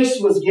grace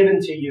was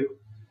given to you.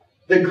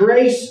 The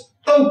grace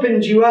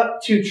opened you up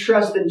to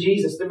trust in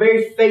Jesus. The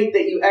very faith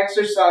that you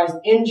exercised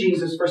in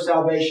Jesus for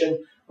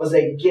salvation was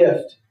a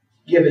gift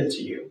given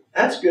to you.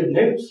 That's good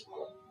news.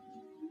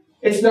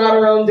 It's not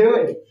our own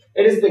doing.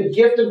 It is the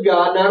gift of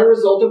God, not a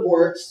result of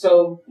works.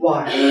 So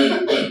why?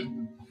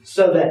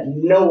 So that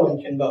no one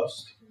can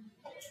boast.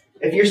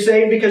 If you're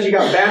saved because you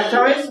got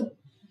baptized,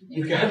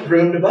 you've got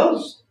room to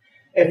boast.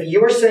 If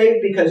you're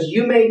saved because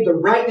you made the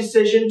right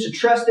decision to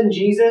trust in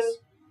Jesus,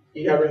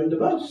 you got room to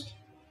boast.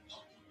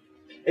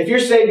 If you're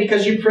saved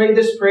because you prayed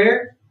this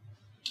prayer,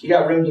 you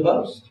got room to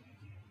boast.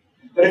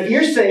 But if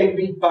you're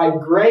saved by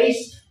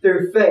grace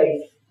through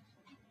faith,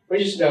 we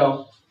just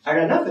know, I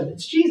got nothing.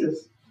 It's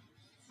Jesus.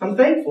 I'm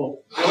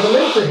thankful. I want to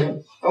live for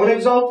Him. I want to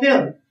exalt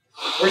Him.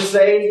 We're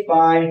saved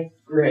by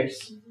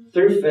grace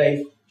through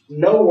faith.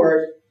 No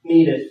work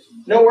needed.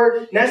 No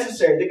work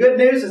necessary. The good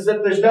news is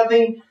that there's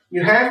nothing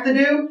you have to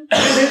do. The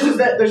good news is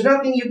that there's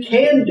nothing you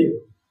can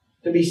do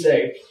to be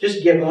saved.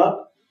 Just give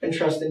up and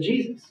trust in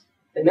Jesus.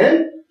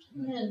 Amen?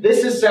 Amen.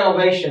 This is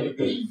salvation.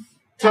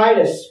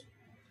 Titus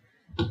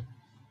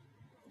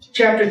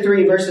chapter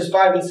 3, verses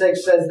 5 and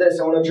 6 says this.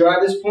 I want to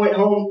drive this point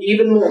home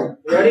even more.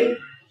 Ready?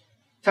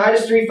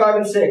 Titus 3, 5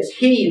 and 6.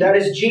 He, that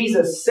is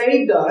Jesus,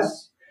 saved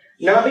us,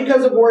 not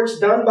because of works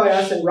done by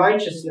us in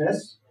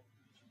righteousness,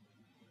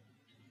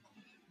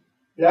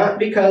 not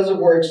because of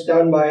works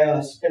done by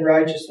us in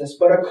righteousness,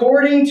 but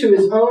according to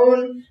His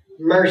own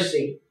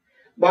mercy,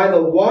 by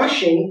the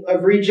washing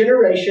of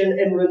regeneration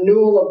and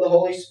renewal of the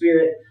Holy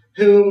Spirit,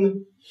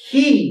 whom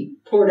He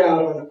poured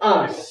out on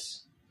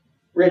us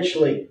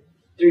richly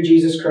through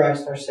Jesus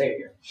Christ our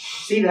Savior.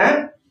 See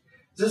that?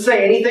 Does it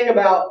say anything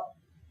about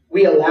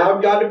we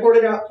allowed God to pour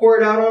it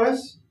out on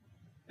us?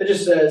 It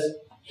just says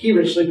He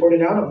richly poured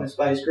it out on us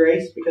by His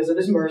grace because of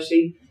His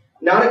mercy,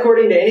 not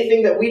according to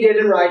anything that we did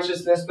in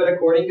righteousness, but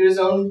according to His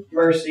own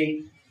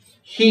mercy.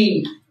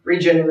 He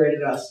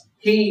regenerated us.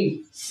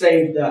 He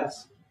saved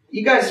us.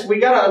 You guys, we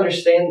got to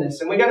understand this,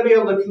 and we got to be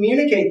able to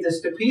communicate this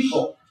to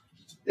people.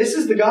 This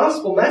is the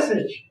gospel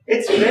message.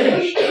 It's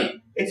finished.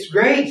 It's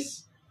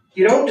grace.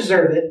 You don't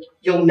deserve it.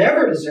 You'll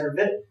never deserve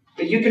it,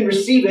 but you can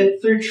receive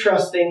it through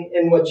trusting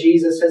in what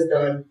Jesus has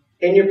done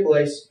in your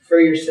place for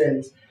your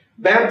sins.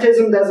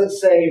 Baptism doesn't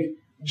save.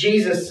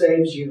 Jesus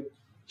saves you.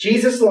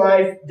 Jesus'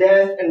 life,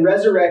 death, and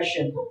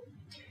resurrection.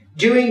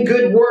 Doing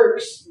good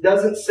works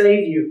doesn't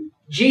save you.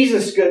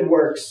 Jesus' good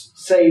works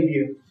save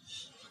you.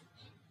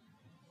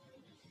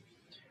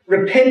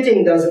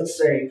 Repenting doesn't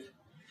save.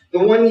 The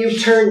one you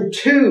turn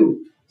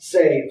to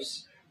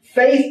saves.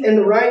 Faith in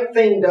the right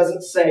thing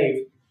doesn't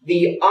save.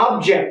 The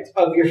object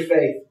of your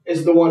faith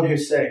is the one who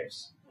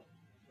saves.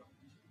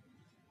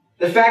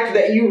 The fact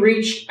that you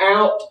reached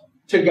out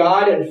to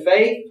God in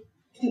faith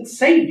didn't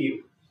save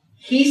you.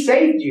 He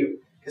saved you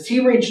because He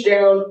reached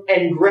down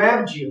and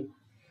grabbed you.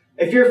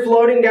 If you're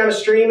floating down a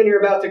stream and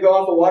you're about to go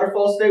off a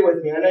waterfall, stay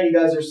with me. I know you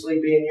guys are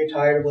sleepy and you're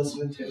tired of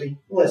listening to me.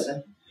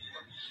 Listen.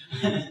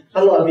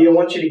 I love you. I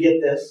want you to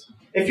get this.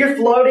 If you're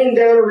floating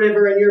down a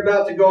river and you're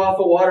about to go off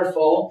a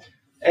waterfall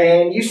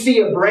and you see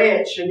a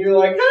branch and you're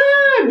like,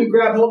 ah, and you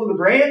grab hold of the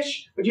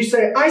branch, would you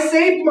say, I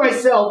saved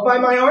myself by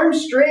my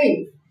arm's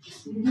strength?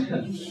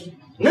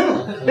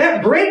 No,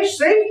 that branch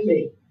saved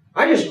me.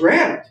 I just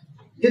grabbed.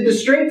 Did the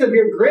strength of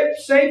your grip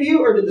save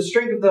you, or did the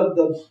strength of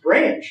the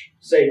branch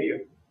save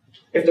you?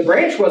 If the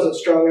branch wasn't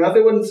strong enough,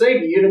 it wouldn't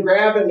save you. You'd have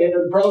grabbed and it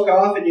would have broke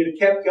off and you'd have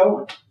kept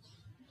going.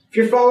 If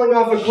you're falling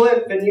off a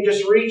cliff and you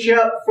just reach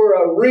up for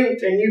a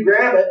root and you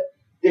grab it,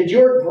 did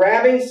your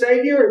grabbing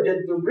save you, or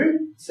did the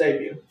root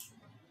save you?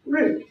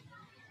 Root.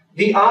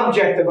 The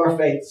object of our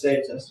faith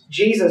saves us.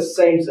 Jesus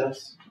saves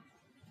us.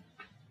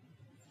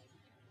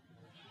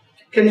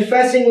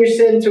 Confessing your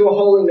sin to a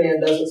holy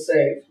man doesn't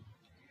save.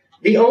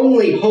 The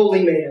only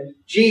holy man,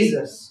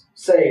 Jesus,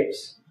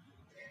 saves.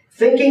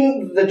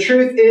 Thinking the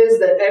truth is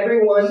that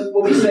everyone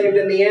will be saved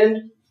in the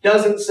end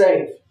doesn't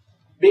save.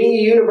 Being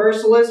a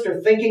universalist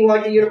or thinking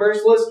like a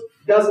universalist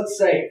doesn't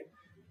save.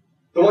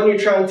 The one you're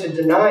trying to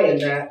deny in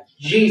that,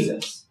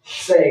 Jesus,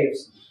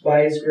 saves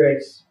by His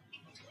grace.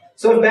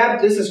 So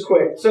this is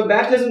quick. So if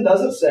baptism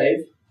doesn't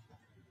save,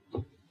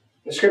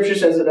 the Scripture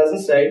says it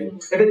doesn't save.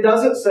 If it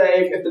doesn't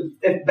save,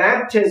 if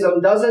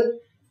baptism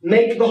doesn't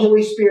make the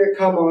Holy Spirit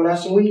come on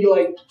us and we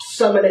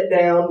summon it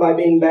down by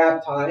being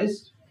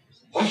baptized,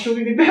 why should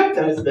we be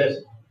baptized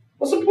then?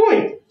 What's the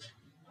point?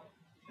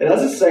 It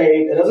doesn't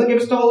save. It doesn't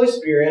give us the Holy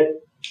Spirit.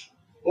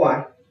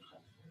 Why?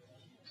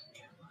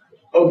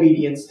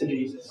 Obedience to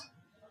Jesus.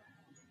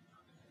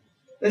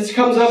 This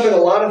comes up in a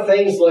lot of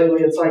things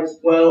lately. It's like,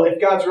 well,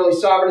 if God's really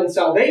sovereign in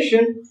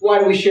salvation, why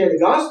do we share the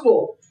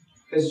gospel?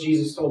 Because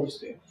Jesus told us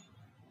to.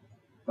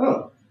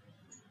 Oh,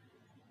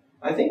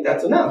 I think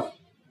that's enough.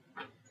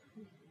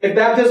 If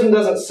baptism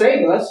doesn't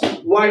save us,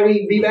 why do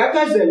we be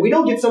baptized then? We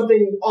don't get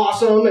something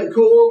awesome and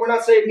cool. We're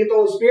not saved to get the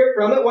Holy Spirit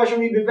from it. Why should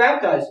we be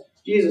baptized?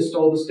 Jesus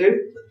told us to.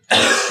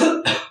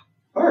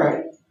 All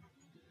right.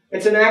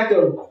 It's an act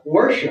of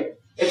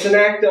worship. It's an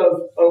act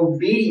of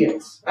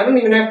obedience. I don't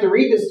even have to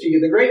read this to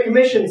you. The Great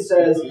Commission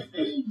says,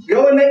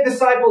 go and make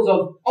disciples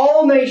of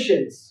all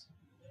nations,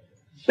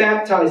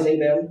 baptizing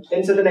them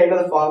into the name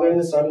of the Father and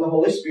the Son and the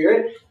Holy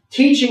Spirit,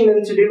 teaching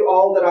them to do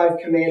all that I've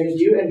commanded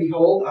you, and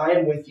behold, I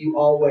am with you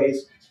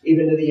always,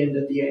 even to the end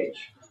of the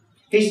age.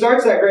 He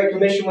starts that Great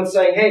Commission with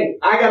saying, hey,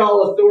 I got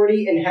all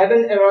authority in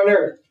heaven and on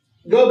earth.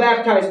 Go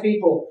baptize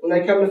people when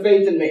they come to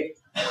faith in me.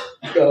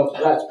 Go,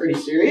 well, that's pretty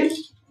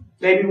serious.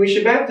 Maybe we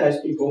should baptize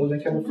people when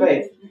they come to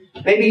faith.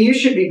 Maybe you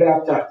should be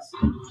baptized.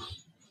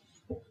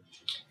 I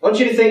want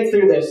you to think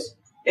through this.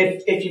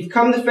 If you've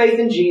come to faith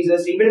in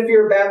Jesus, even if you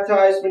were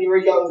baptized when you were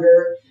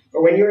younger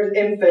or when you were an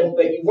infant,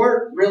 but you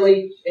weren't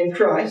really in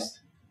Christ,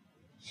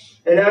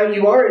 and now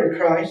you are in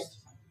Christ,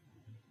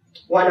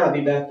 why not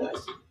be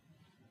baptized?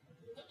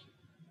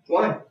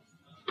 Why?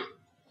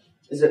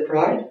 Is it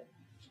pride?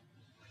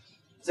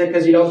 Is it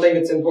because you don't think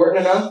it's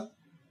important enough?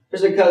 Or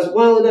is it because,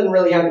 well, it doesn't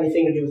really have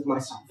anything to do with my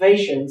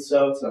salvation,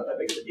 so it's not that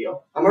big of a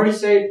deal. I'm already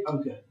saved,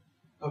 I'm good.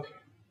 Okay.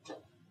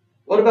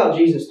 What about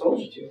Jesus told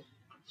you to?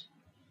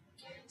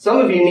 Some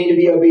of you need to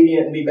be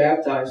obedient and be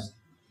baptized.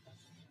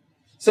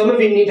 Some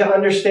of you need to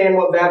understand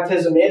what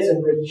baptism is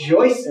and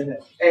rejoice in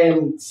it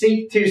and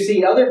seek to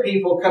see other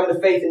people come to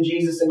faith in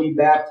Jesus and be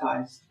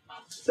baptized.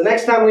 So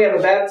next time we have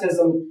a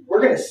baptism,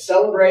 we're going to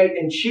celebrate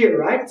and cheer,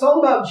 right? It's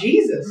all about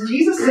Jesus.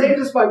 Jesus saved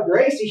us by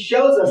grace. He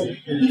shows us.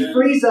 He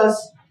frees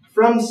us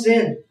from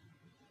sin.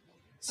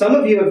 Some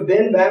of you have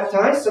been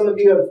baptized. Some of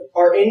you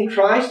are in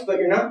Christ, but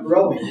you're not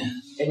growing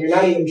and you're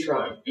not even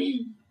trying.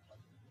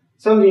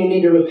 Some of you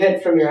need to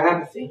repent from your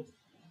apathy.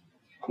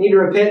 You need to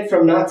repent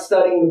from not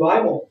studying the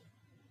Bible.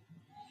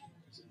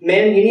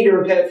 Men, you need to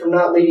repent from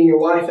not leading your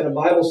wife in a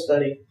Bible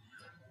study.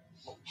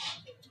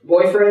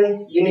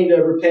 Boyfriend, you need to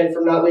repent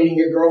from not leading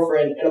your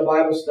girlfriend in a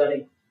Bible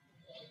study.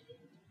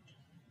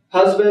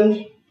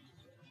 Husband,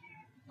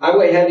 I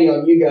weigh heavy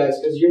on you guys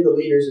because you're the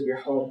leaders of your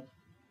home.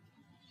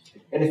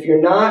 And if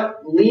you're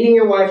not leading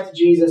your wife to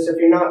Jesus, if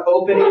you're not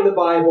opening the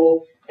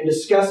Bible and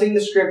discussing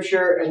the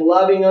Scripture and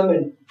loving them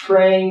and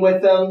praying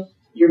with them,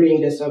 you're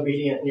being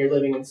disobedient and you're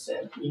living in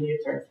sin. You need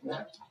to turn from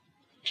that.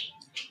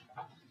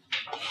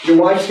 Your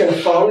wife's going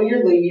to follow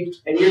your lead,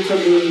 and you're to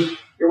lead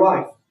your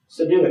wife.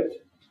 So do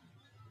it.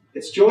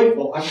 It's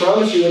joyful. I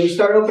promise you, when you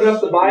start opening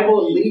up the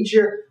Bible and lead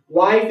your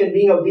wife in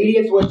being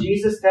obedient to what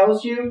Jesus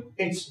tells you,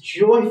 it's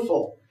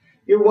joyful.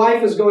 Your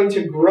wife is going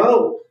to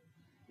grow.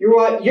 You're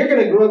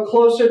going to grow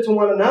closer to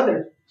one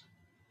another.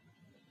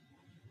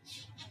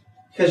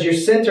 Because you're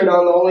centered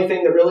on the only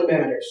thing that really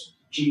matters,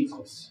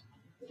 Jesus.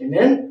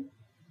 Amen?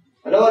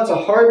 I know that's a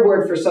hard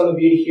word for some of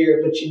you to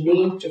hear, but you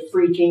need to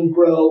freaking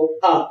grow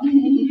up.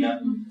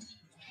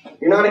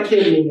 You're not a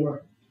kid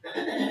anymore.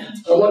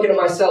 I'm looking at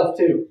myself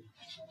too.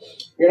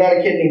 You're not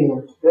a kid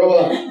anymore. Grow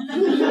up.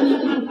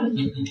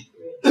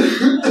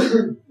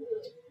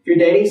 If you're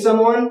dating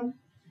someone,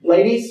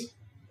 ladies,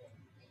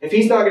 if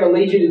he's not going to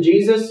lead you to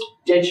Jesus,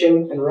 ditch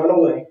him and run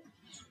away.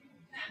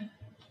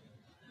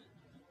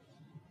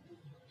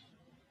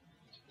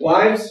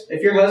 Wives,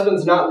 if your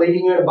husband's not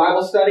leading you in a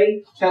Bible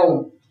study, tell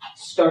him,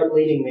 start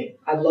leading me.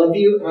 I love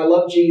you and I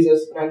love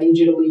Jesus and I need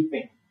you to lead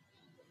me.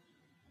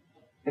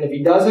 And if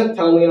he doesn't,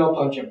 tell me and I'll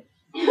punch him.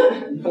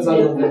 Because I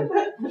love him.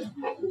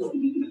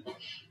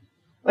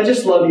 I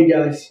just love you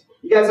guys.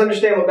 You guys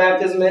understand what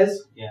baptism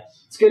is?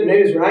 Yes. It's good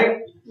news,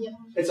 right? Yeah.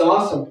 It's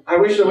awesome. I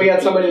wish that we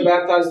had somebody to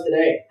baptize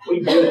today.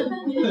 We do.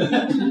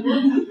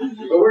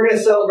 But we're going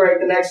to celebrate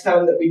the next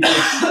time that we do.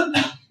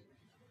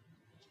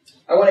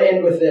 I want to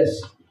end with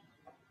this.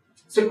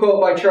 It's a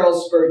quote by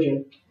Charles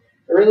Spurgeon.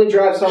 It really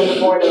drives home the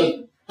point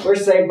of we're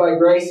saved by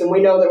grace, and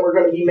we know that we're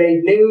going to be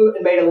made new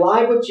and made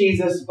alive with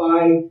Jesus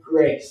by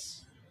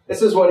grace.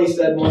 This is what he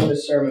said in one of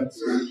his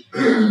sermons.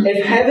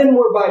 If heaven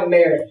were by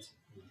merit,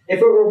 if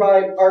it were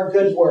by our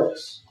good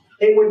works,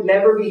 it would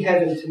never be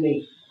heaven to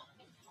me.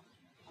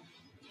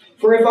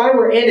 For if I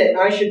were in it,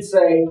 I should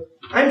say,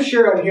 I'm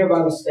sure I'm here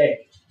by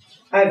mistake.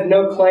 I have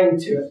no claim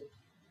to it.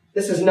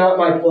 This is not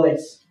my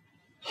place.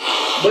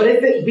 But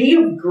if it be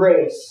of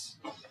grace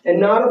and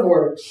not of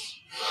works,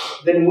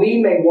 then we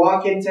may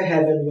walk into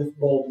heaven with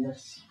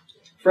boldness.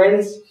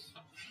 Friends,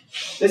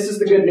 this is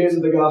the good news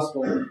of the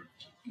gospel.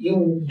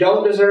 You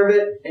don't deserve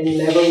it, and you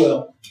never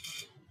will.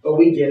 But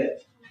we get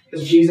it,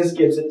 because Jesus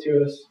gives it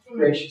to us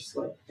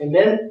graciously.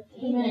 Amen?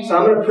 Amen. So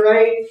I'm going to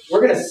pray.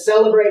 We're going to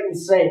celebrate and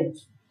sing.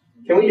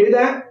 Can we do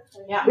that?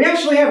 Yeah. We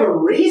actually have a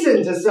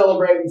reason to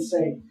celebrate and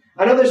sing.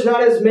 I know there's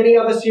not as many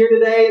of us here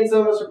today, and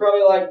some of us are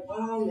probably like,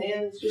 wow,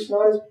 man, it's just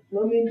not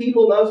many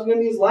people, not as going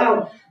to be as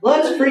loud.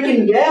 Let's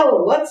freaking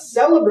yell. Let's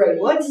celebrate.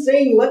 Let's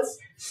sing. Let's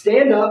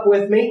stand up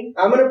with me.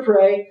 I'm going to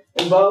pray,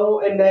 and Bo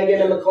and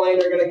Megan and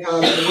McLean are going to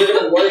come, and we're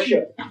going to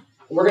worship. And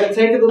we're going to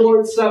take to the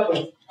Lord's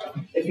Supper.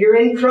 If you're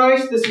in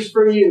Christ, this is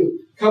for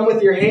you. Come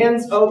with your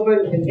hands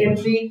open and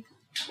empty.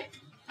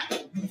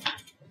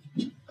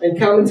 And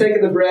come and take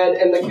of the bread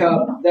and the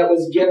cup that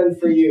was given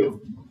for you.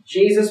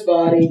 Jesus'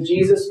 body,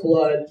 Jesus'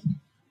 blood.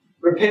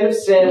 Repent of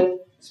sin.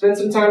 Spend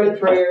some time in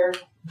prayer.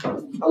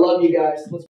 I love you guys.